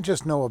 Not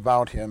just know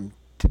about him.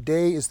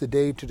 Today is the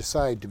day to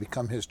decide to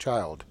become his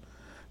child.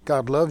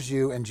 God loves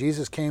you, and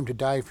Jesus came to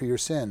die for your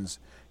sins.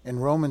 In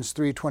Romans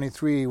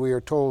 3:23, we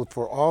are told,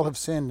 for all have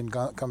sinned and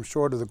come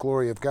short of the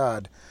glory of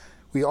God.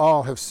 We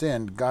all have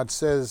sinned. God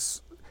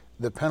says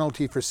the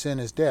penalty for sin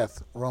is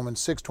death. Romans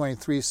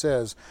 6:23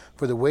 says,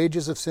 for the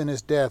wages of sin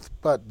is death,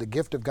 but the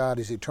gift of God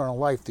is eternal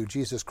life through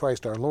Jesus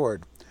Christ our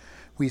Lord.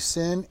 We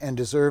sin and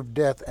deserve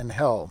death and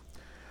hell.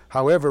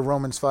 However,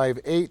 Romans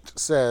 5:8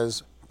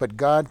 says, but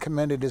God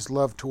commended his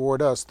love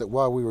toward us, that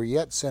while we were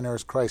yet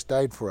sinners, Christ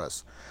died for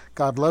us.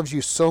 God loves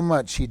you so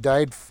much, he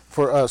died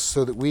for us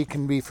so that we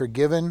can be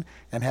forgiven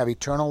and have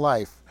eternal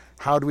life.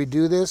 How do we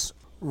do this?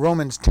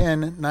 Romans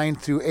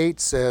 10:9-8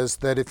 says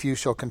that if you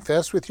shall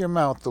confess with your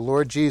mouth the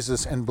Lord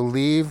Jesus and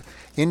believe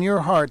in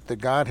your heart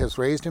that God has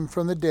raised him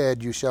from the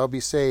dead, you shall be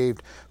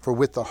saved. For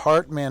with the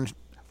heart man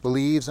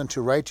believes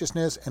unto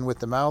righteousness, and with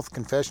the mouth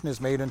confession is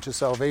made unto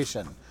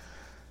salvation.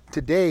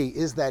 Today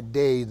is that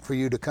day for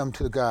you to come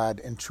to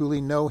God and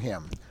truly know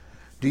him.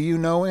 Do you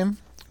know him?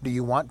 Do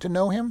you want to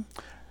know him?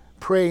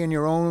 Pray in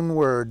your own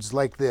words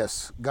like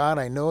this: God,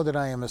 I know that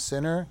I am a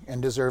sinner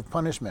and deserve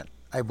punishment.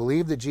 I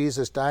believe that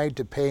Jesus died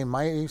to pay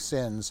my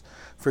sins.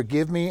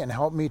 Forgive me and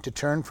help me to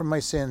turn from my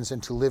sins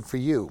and to live for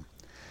you.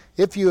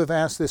 If you have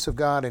asked this of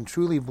God and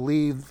truly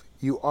believe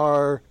you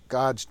are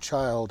God's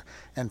child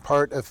and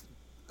part of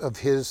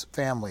his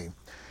family,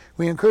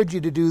 we encourage you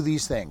to do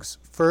these things.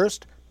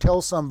 First,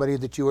 tell somebody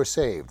that you are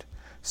saved.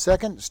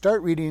 Second,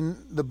 start reading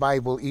the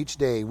Bible each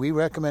day. We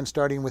recommend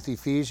starting with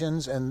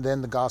Ephesians and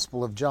then the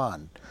Gospel of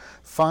John.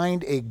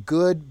 Find a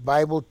good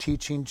Bible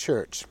teaching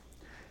church.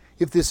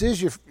 If this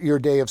is your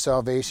day of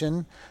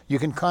salvation, you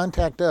can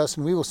contact us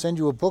and we will send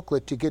you a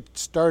booklet to get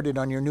started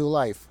on your new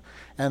life,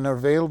 and are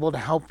available to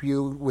help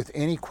you with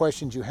any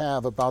questions you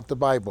have about the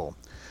Bible.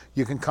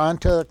 You can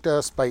contact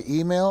us by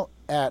email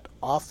at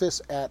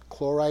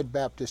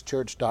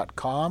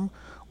office@chloridebaptistchurch.com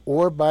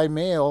or by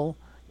mail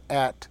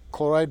at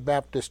Chloride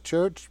Baptist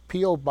Church,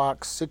 P.O.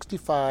 Box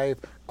 65,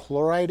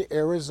 Chloride,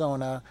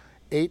 Arizona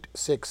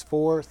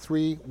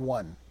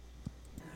 86431.